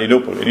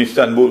Constantinople, in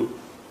Istanbul.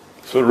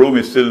 So Rome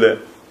is still there.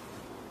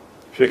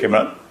 Sheikh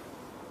Imran.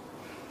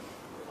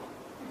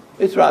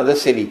 It's rather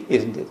silly,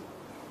 isn't it?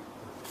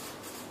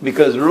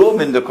 Because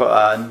Rome in the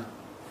Quran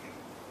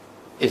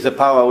is a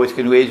power which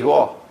can wage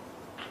war.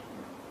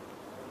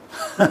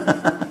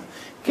 Can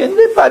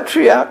the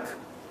patriarch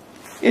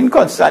in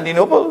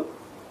Constantinople,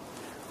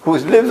 who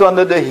lives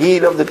under the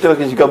heel of the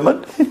Turkish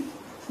government,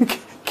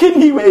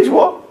 can he wage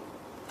war?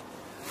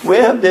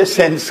 Where have their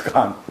sense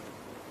gone?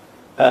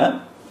 Huh?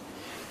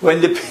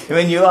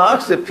 When you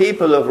ask the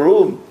people of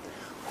Rome,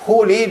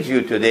 who leads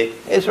you today?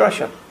 It's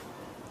Russia.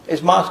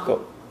 It's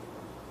Moscow.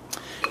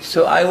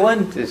 So I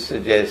want to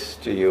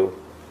suggest to you,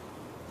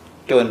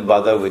 don't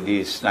bother with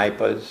these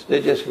snipers.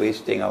 They're just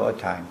wasting our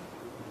time.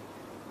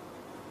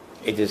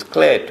 It is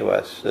clear to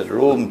us that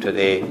Rome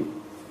today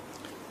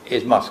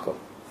is Moscow,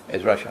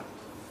 is Russia.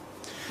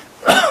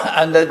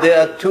 And that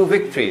there are two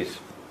victories.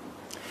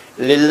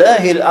 لِلَّهِ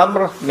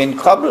الْأَمْرُ مِنْ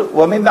قَبْلِ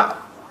وَمِنْ بَعْدِ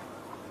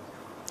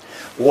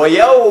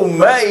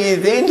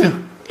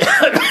وَيَوْمَئِذٍ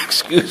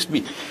excuse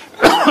me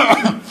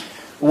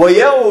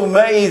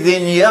وَيَوْمَئِذٍ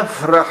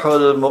يَفْرَحُ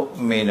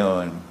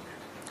الْمُؤْمِنُونَ.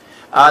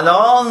 And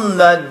on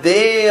that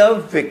day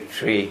of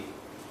victory,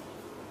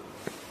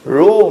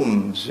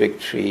 Rome's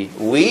victory,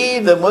 we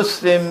the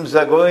Muslims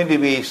are going to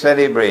be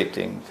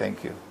celebrating.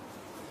 Thank you.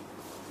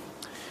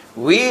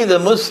 We the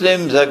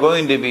Muslims are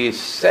going to be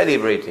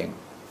celebrating.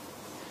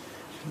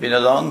 It's been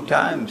a long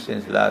time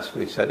since last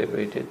we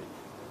celebrated.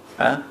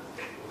 Huh?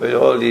 With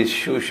all these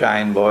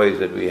shoeshine boys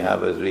that we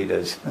have as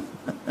leaders.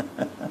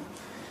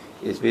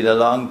 It's been a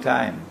long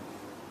time.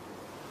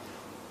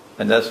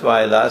 And that's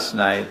why last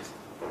night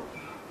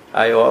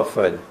I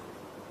offered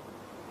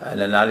an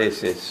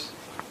analysis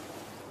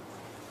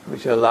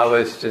which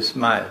allows us to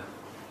smile.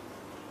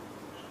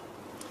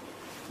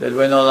 That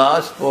when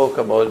Allah spoke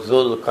about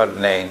Zul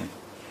Qarnayn,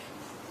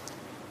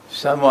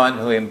 someone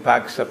who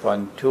impacts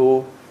upon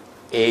two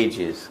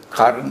ages,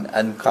 Qarn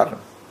and Qarn.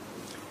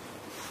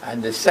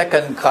 And the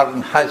second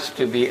Qarn has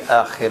to be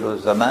Akhiru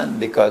Zaman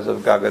because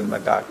of Gog and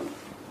Magog.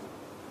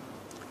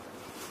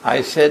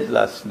 I said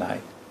last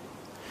night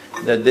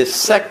that the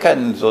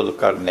second Zul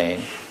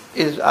Qarnayn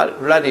is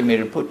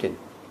Vladimir Putin.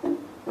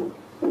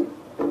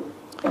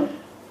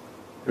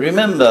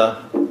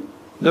 Remember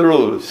the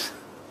rules,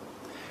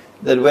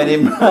 that when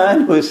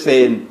Imran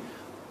Hosein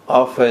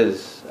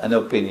offers an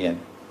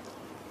opinion,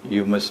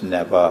 you must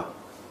never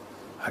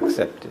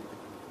accept it,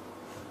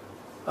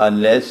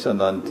 unless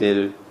and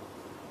until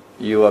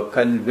you are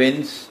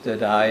convinced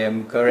that I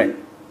am correct.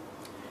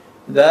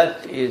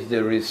 That is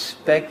the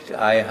respect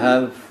I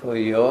have for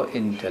your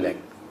intellect.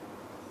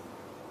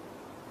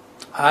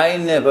 I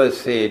never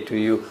say to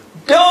you,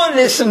 don't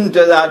listen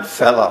to that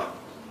fella.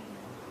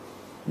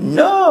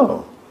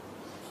 No.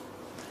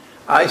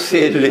 I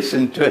say,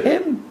 listen to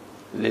him,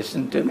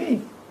 listen to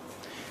me.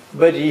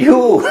 But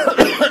you,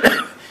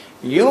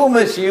 you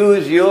must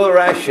use your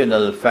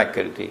rational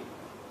faculty,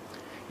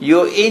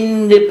 your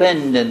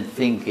independent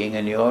thinking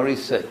and your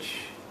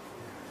research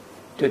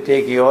to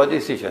take your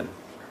decision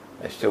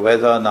as to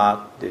whether or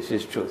not this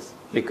is truth.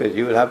 Because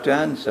you will have to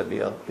answer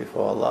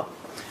before Allah.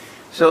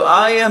 So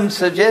I am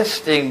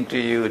suggesting to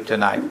you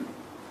tonight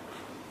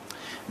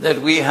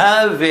that we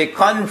have a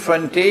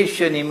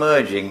confrontation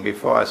emerging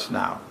before us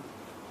now.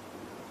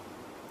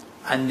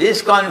 And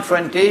this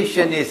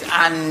confrontation is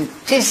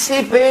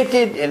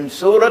anticipated in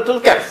Surah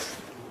Al-Kahf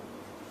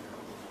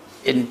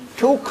in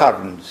two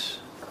Qarns,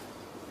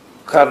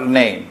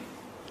 Qarnayn.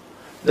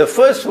 The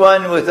first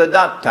one was at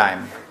that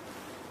time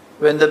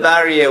when the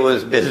barrier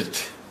was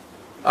built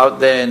out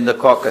there in the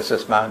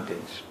Caucasus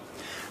Mountains.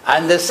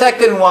 And the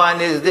second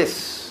one is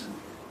this: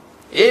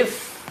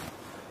 if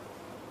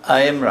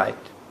I am right,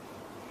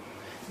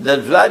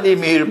 that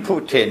Vladimir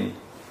Putin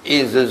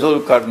is the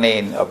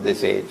Zulkarnain of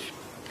this age,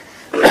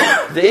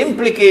 the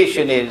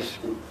implication is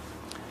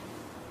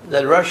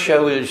that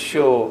Russia will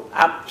show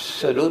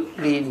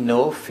absolutely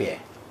no fear.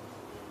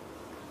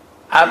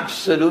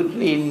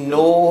 Absolutely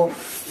no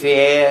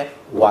fear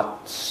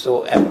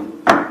whatsoever.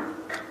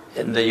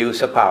 in the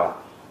use of power.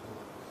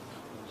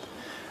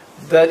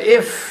 That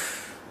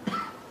if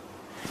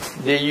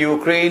the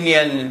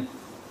Ukrainian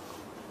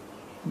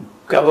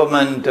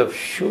government of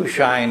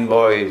shoeshine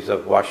boys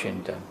of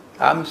Washington,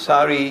 I'm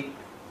sorry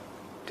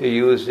to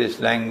use this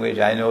language,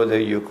 I know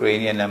the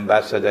Ukrainian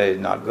ambassador is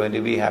not going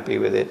to be happy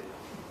with it.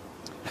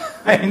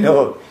 I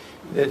know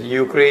that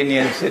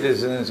Ukrainian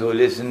citizens who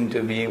listen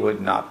to me would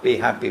not be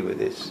happy with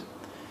this.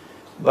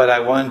 But I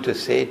want to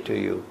say to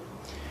you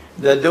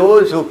that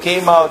those who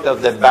came out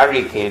of the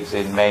barricades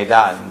in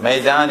Maidan,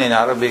 Maidan in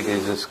Arabic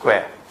is a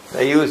square.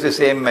 They use the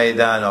same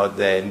Maidan out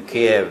there in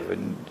Kiev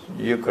in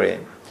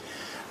Ukraine.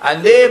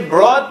 And they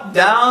brought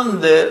down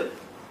the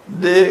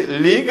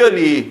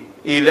legally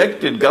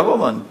elected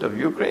government of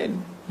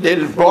Ukraine. They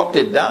brought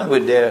it down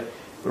with their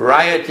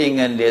rioting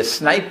and their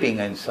sniping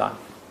and so on.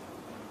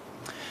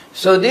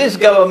 So this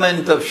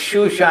government of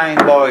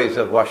shoeshine boys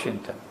of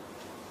Washington,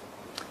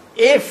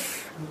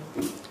 if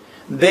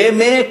they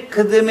make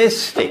the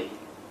mistake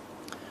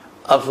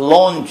of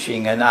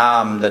launching an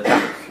armed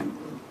attack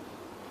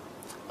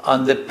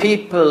on the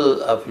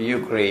people of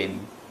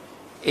Ukraine,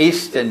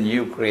 Eastern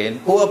Ukraine,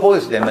 who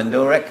oppose them and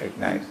don't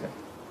recognize them,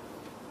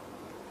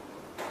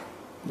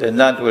 then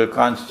that will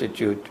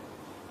constitute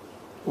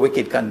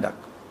wicked conduct.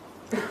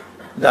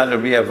 That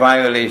will be a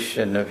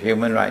violation of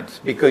human rights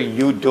because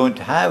you don't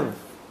have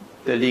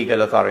the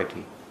legal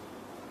authority.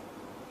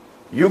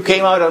 You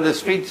came out of the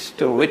streets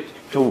to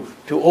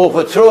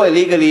overthrow a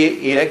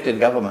legally elected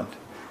government.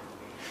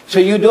 So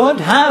you don't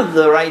have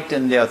the right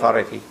and the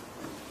authority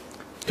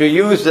to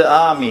use the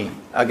army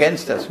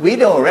against us. We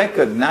don't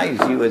recognize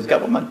you as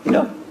government,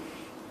 no.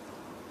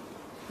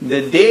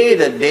 The day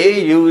that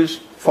they use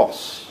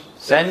force,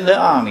 send the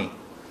army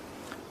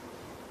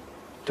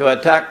to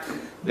attack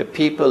the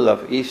people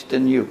of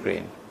Eastern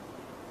Ukraine,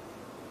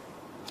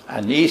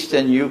 and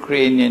Eastern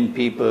Ukrainian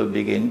people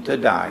begin to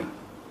die,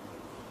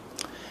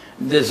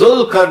 the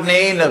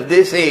Zulkarnain of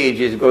this age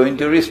is going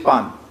to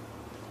respond.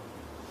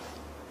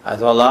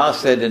 As Allah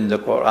said in the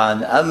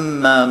Quran,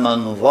 أَمَّا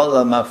مَنْ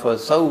ظَلَمَ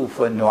فَسَوْفَ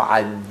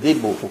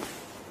نُعَذِّبُهُ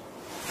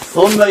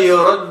ثُمَّ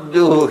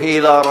يُرَدُّهُ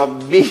إِلَى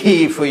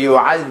رَبِّهِ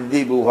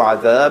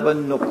فَيُعَذِّبُهُ عَذَابًا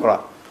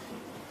نُقْرًا.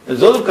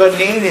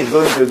 Zulkarnain is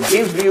going to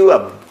give you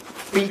a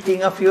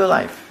beating of your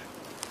life.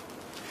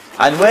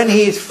 And when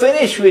he is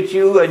finished with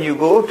you and you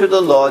go to the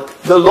Lord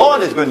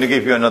is going to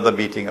give you another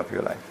beating of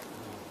your life.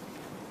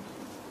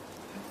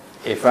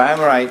 If I am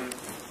right,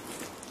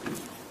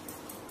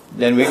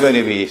 then we're going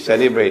to be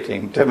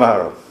celebrating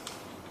tomorrow.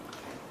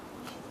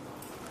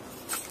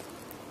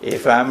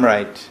 If I'm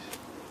right,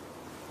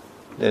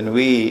 then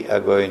we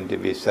are going to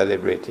be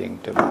celebrating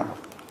tomorrow.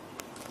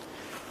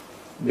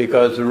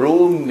 Because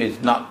Rome is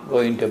not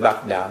going to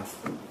back down.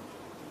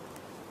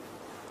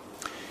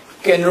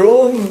 Can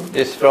Rome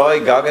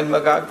destroy Gog and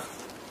Magog,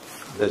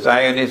 the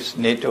Zionist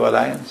NATO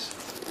alliance?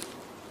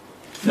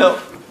 No.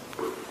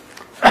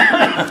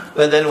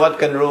 But then what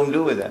can Rome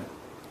do with them?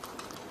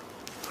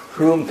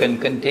 Rome can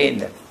contain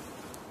them.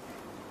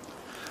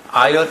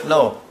 I don't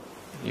know,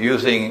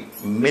 using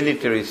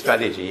military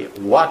strategy,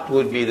 what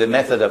would be the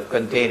method of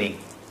containing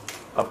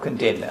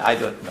them. I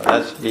don't know.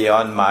 That's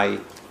beyond my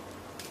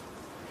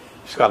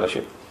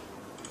scholarship.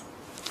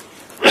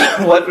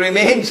 What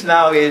remains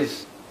now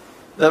is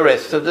the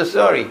rest of the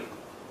story.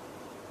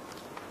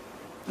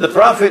 The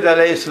Prophet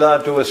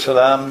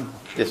ﷺ,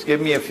 just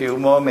give me a few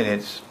more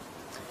minutes.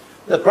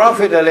 The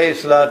Prophet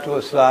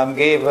ﷺ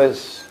gave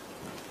us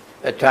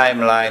a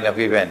timeline of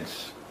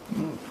events.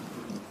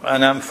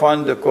 And I'm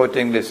fond of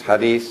quoting this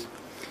hadith,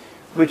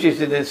 which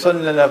is in the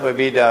Sunan of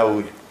Abi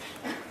Dawud.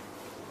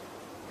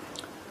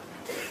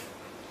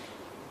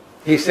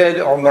 He said,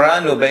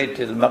 Umran Bayt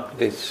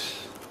al-Maqdis,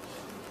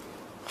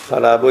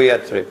 Kharabu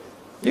Yathrib.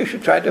 You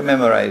should try to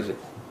memorize it.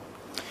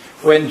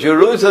 When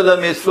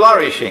Jerusalem is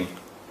flourishing,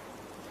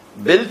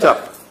 built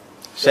up,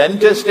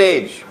 center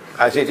stage,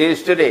 as it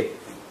is today,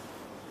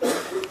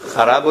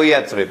 Kharabu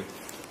Yathrib.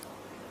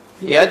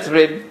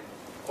 Yathrib,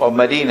 or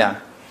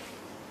Medina,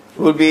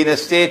 will be in a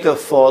state of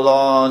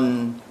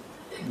forlorn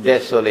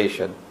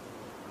desolation,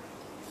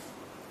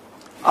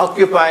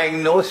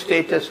 occupying no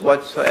status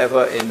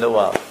whatsoever in the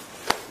world,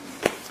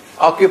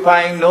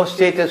 occupying no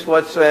status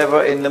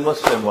whatsoever in the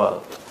Muslim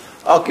world,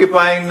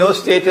 occupying no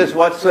status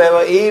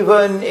whatsoever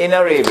even in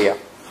Arabia.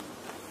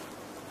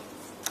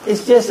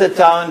 It's just a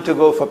town to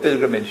go for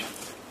pilgrimage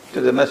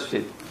to the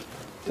masjid,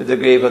 to the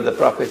grave of the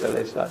Prophet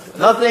ﷺ.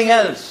 Nothing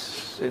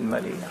else in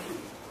Medina.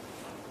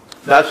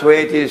 That's where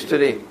it is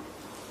today.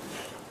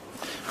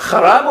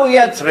 Kharabu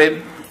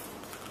Yathrib,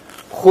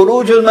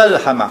 Khuruj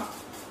al-Malhama.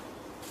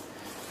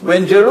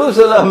 When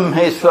Jerusalem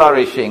is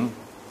flourishing,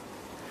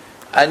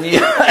 and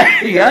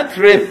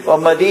Yathrib or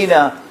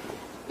Medina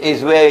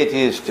is where it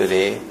is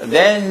today,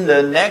 then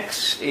the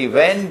next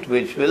event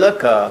which will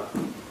occur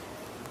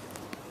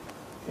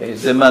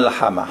is the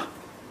Malhama.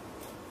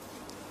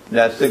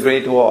 That's the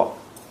great war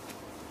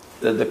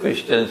that the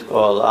Christians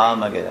call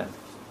Armageddon.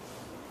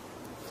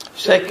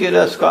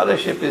 Secular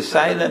scholarship is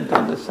silent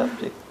on the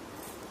subject.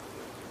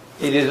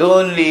 It is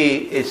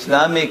only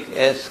Islamic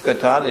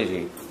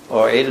eschatology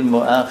or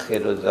ilmu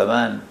akhir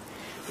zaman,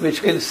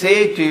 which can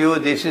say to you,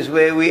 this is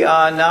where we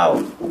are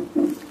now.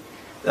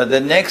 That the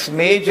next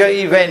major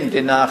event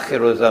in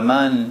akhir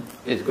zaman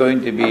is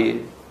going to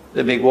be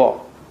the big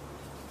war.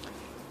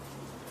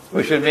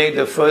 We should make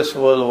the First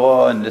World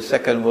War and the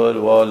Second World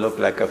War look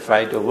like a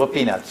fight over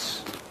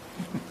peanuts.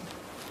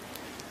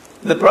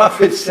 The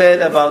Prophet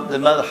said about the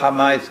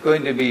Malhama, it's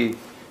going to be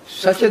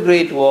such a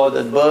great war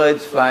that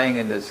birds flying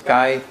in the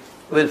sky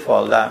will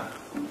fall down.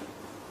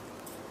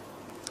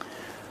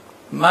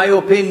 My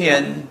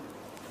opinion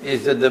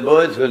is that the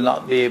birds will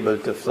not be able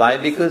to fly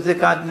because they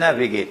can't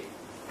navigate.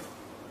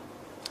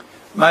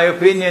 My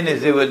opinion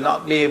is they will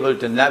not be able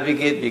to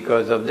navigate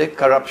because of the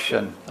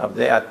corruption of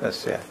the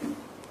atmosphere,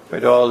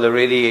 with all the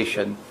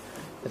radiation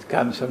that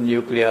comes from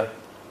nuclear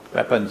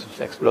weapons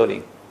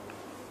exploding.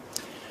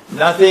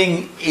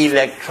 Nothing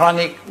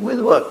electronic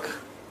will work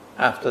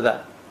after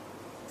that.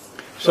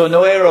 So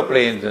no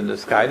aeroplanes in the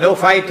sky, no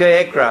fighter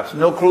aircrafts,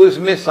 no cruise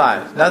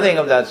missiles, nothing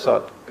of that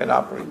sort can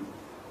operate.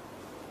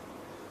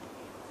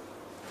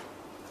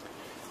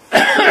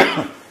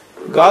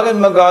 Gog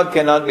and Magog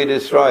cannot be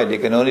destroyed, they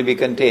can only be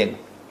contained.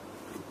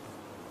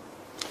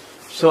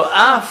 So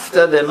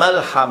after the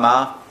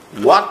Malhama,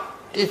 what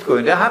is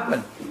going to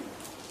happen?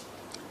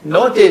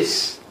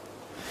 Notice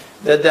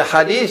that the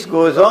hadith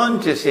goes on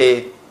to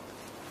say,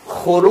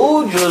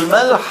 Khurujul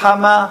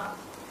Malhama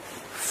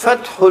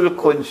Fathul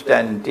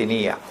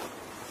Constantinia.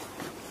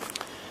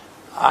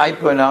 I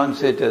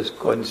pronounce it as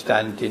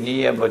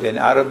Constantinia, but in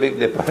Arabic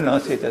they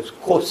pronounce it as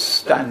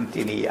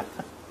Constantinia.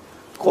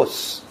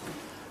 Kos,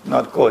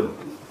 not Kon.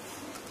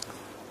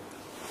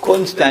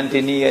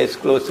 Constantinia is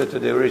closer to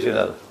the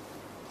original.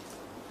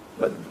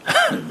 But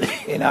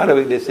in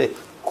Arabic they say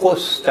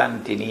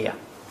Constantinia.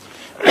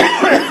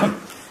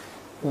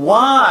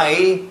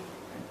 Why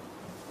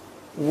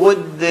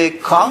would the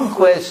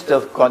conquest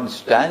of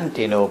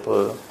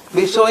Constantinople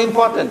be so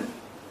important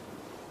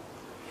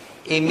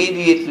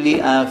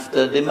immediately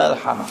after the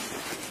Malhama?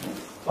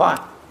 Why?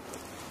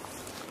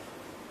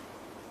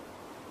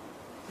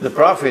 The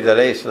Prophet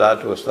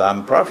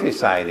ﷺ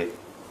prophesied it.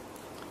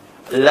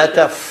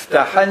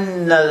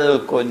 لَتَفْتَحَنَّ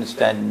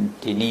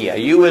الْقُنْسْتَنْتِنِيَّةِ.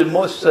 You will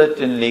most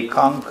certainly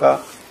conquer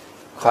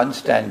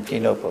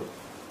Constantinople.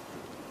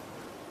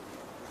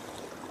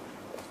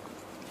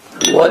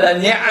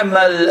 وَلَنِعْمَ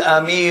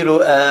الْأَمِيرُ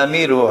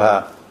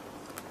آمِرُهَا.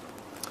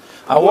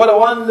 And what a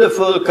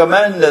wonderful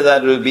commander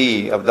that will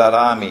be of that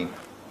army.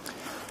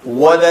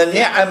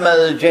 وَلَنِعْمَ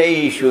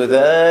الْجَيْشُ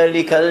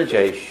ذَلِكَ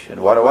الْجَيْشُ.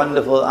 And what a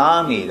wonderful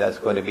army that's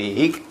going to be.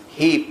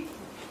 He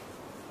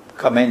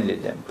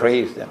commended them,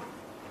 praised them.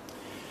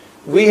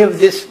 We have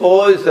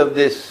disposed of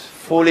this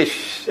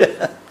foolish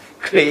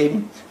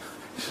claim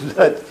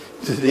that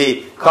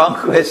the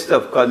conquest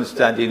of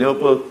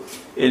Constantinople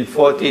in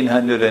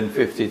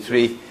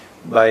 1453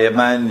 by a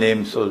man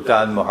named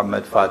Sultan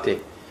Muhammad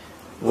Fatih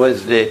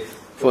was the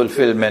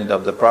fulfillment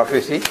of the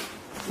prophecy.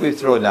 We've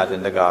thrown that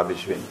in the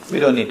garbage bin. We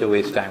don't need to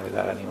waste time with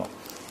that anymore.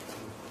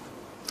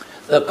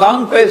 The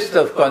conquest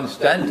of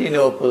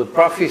Constantinople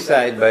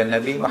prophesied by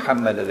Nabi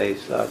Muhammad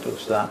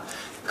ﷺ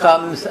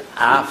comes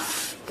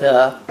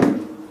after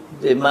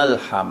the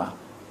Malhama.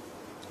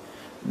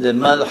 The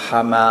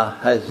Malhama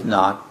has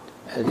not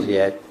as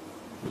yet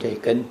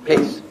taken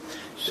place.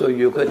 So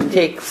you could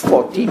take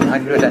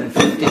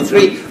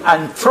 1453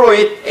 and throw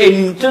it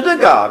into the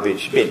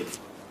garbage bin.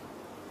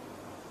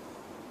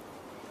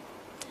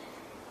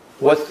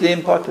 What's the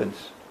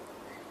importance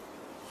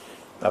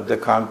of the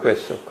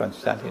conquest of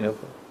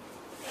Constantinople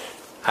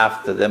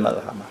after the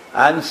Malhama?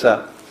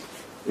 Answer: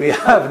 we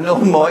have no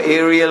more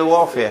aerial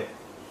warfare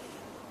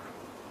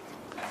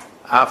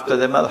after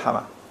the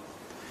Malhama.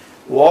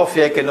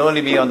 Warfare can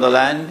only be on the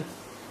land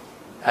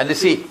and the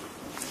sea.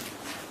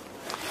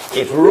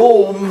 If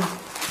Rome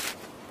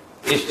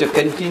is to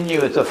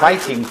continue as a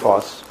fighting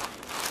force,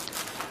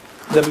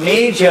 the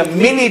major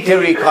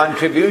military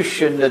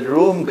contribution that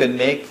Rome can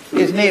make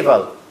is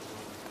naval.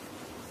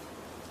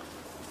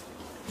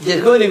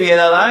 There's going to be an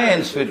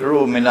alliance with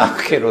Rome in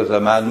Akhir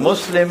Zaman,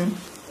 Muslim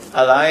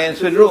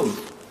alliance with Rome.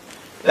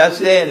 That's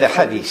there in the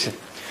hadith.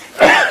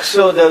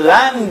 So the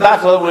land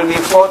battle will be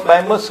fought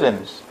by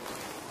Muslims,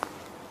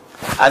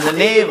 and the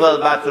naval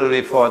battle will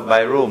be fought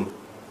by Rome.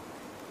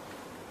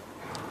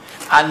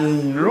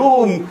 And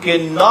Rome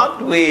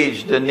cannot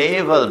wage the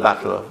naval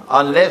battle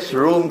unless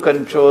Rome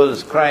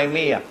controls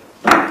Crimea.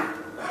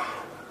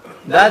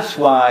 That's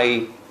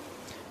why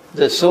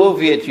the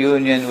Soviet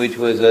Union, which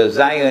was a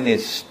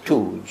Zionist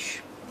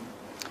stooge,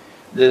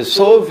 the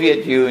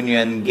Soviet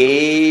Union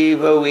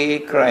gave away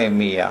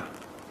Crimea,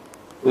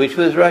 which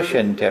was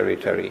Russian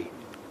territory,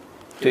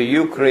 to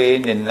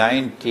Ukraine in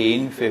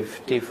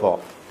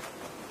 1954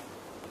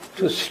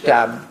 to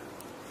stab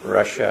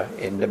Russia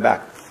in the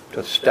back,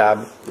 to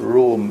stab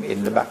Rome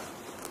in the back.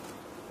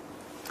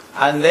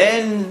 And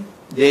then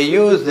they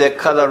used their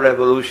color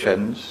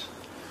revolutions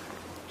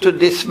to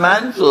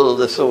dismantle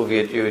the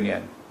Soviet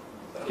Union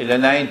in the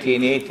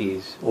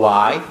 1980s.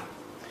 Why?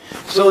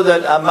 So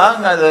that,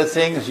 among other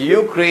things,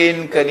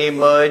 Ukraine can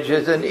emerge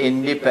as an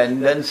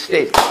independent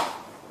state.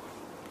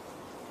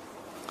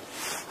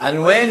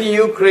 And when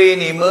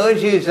Ukraine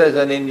emerges as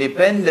an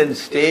independent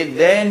state,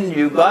 then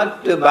you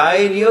got to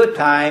bide your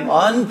time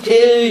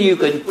until you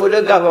can put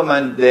a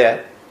government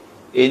there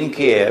in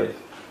Kiev,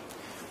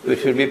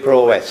 which will be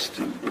pro-West.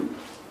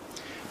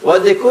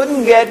 What they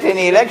couldn't get in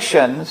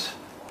elections,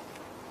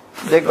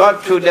 they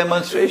got through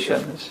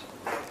demonstrations.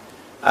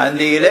 And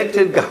the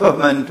elected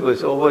government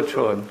was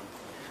overthrown.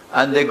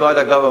 And they got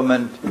a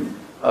government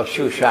of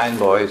shoeshine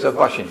boys of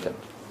Washington.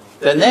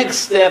 The next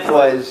step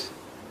was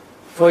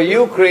for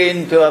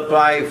Ukraine to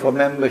apply for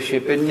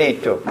membership in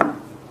NATO.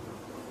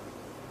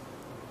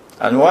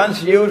 And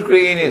once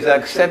Ukraine is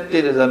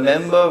accepted as a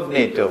member of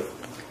NATO,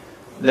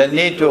 then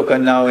NATO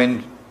can now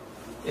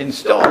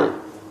install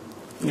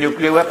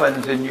nuclear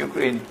weapons in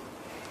Ukraine.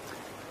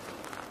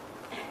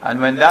 And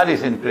when that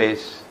is in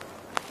place,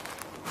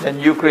 then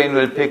Ukraine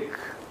will pick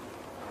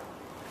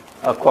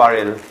a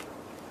quarrel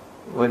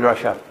with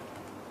Russia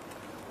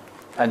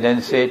and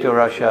then say to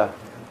Russia,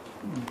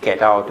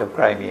 get out of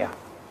Crimea.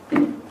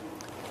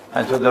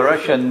 And so the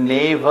Russian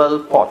naval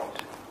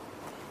port,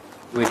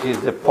 which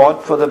is the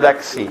port for the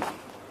Black Sea,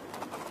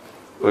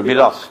 will be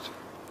lost.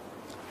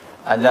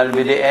 And that will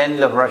be the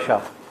end of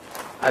Russia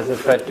as a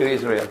threat to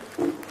Israel.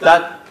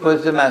 That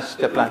was the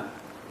master plan.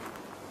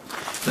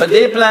 But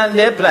they planned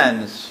their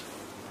plans,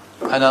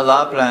 and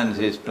Allah plans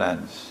His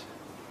plans.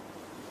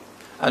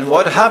 And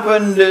what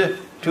happened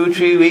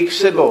 2-3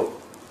 weeks ago,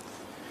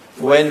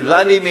 when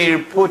Vladimir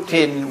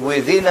Putin,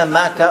 within a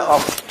matter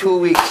of 2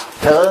 weeks,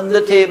 turned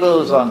the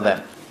tables on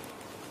them,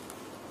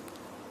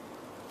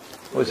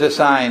 was a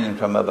sign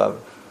from above,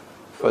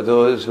 for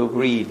those who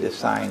read the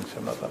signs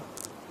from above.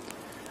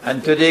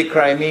 And today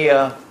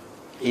Crimea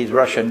is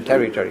Russian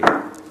territory.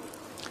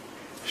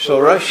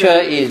 So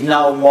Russia is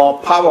now more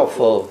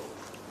powerful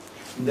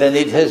than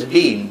it has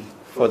been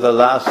for the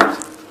last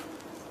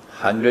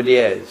 100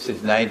 years,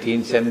 since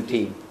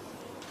 1917.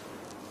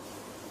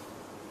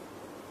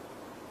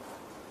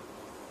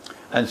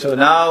 And so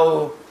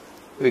now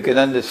we can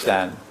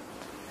understand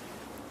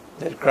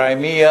that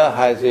Crimea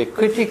has a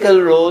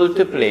critical role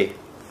to play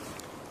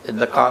in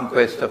the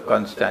conquest of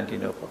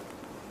Constantinople.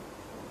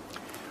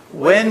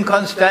 When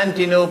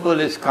Constantinople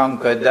is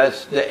conquered,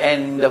 that's the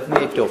end of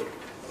NATO.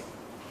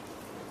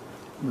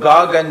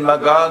 Gog and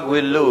Magog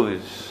will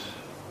lose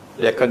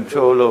their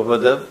control over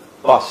the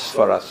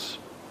Bosphorus.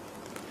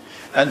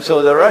 And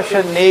so the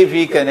Russian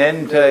Navy can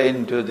enter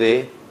into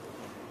the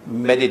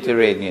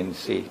Mediterranean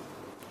Sea.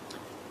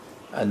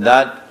 And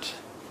that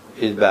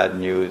is bad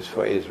news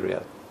for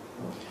Israel.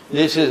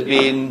 This has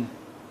been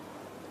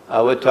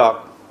our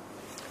talk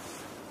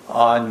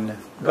on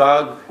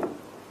Gog,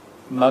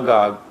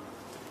 Magog,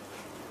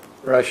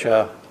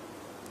 Russia,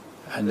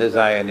 and the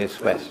Zionist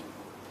West.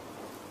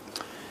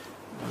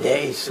 There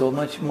is so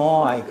much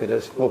more I could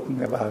have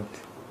spoken about.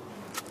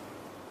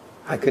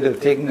 I could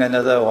have taken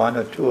another 1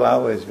 or 2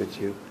 hours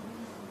with you,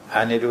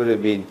 and it would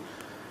have been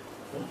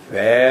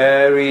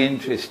very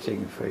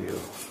interesting for you.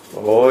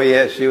 Oh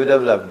yes, you would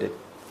have loved it.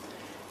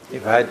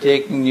 If I had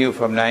taken you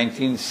from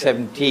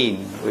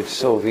 1917 with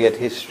Soviet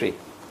history,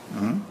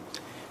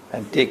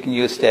 and taken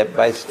you step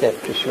by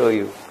step to show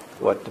you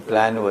what the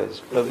plan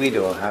was, but we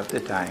don't have the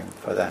time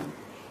for that.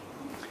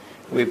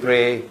 We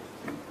pray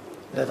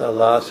that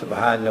Allah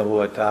subhanahu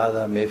wa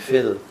ta'ala may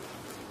fill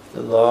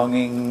the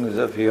longings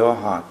of your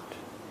heart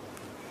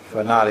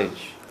for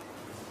knowledge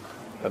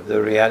of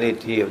the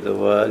reality of the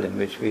world in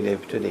which we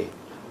live today.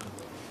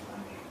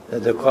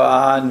 That the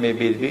Quran may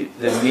be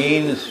the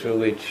means through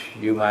which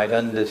you might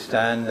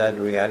understand that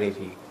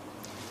reality.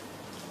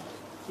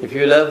 If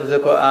you love the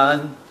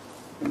Quran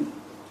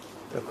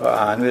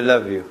will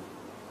love you.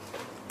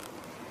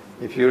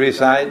 If you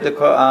recite the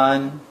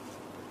Quran,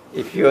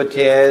 if your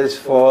tears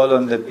fall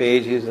on the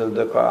pages of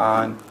the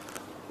Quran,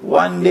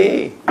 one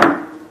day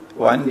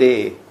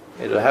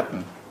it'll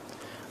happen.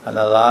 And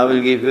Allah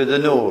will give you the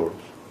nur,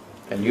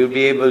 and you'll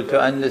be able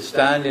to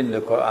understand in the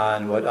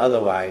Quran what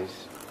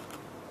otherwise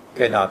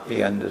cannot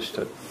be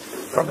understood.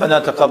 ربنا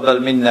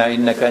تقبل منا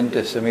إنك أنت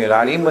السميع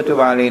العليم وتب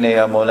علينا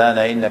يا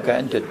مولانا إنك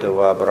أنت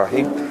التواب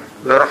الرحيم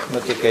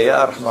برحمتك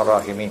يا أرحم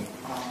الراحمين.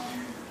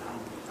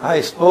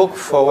 I spoke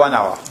for 1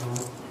 hour.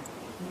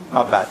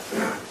 Not bad.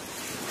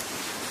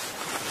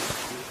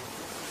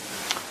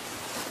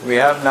 We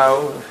have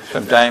now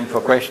some time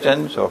for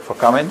questions or for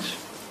comments.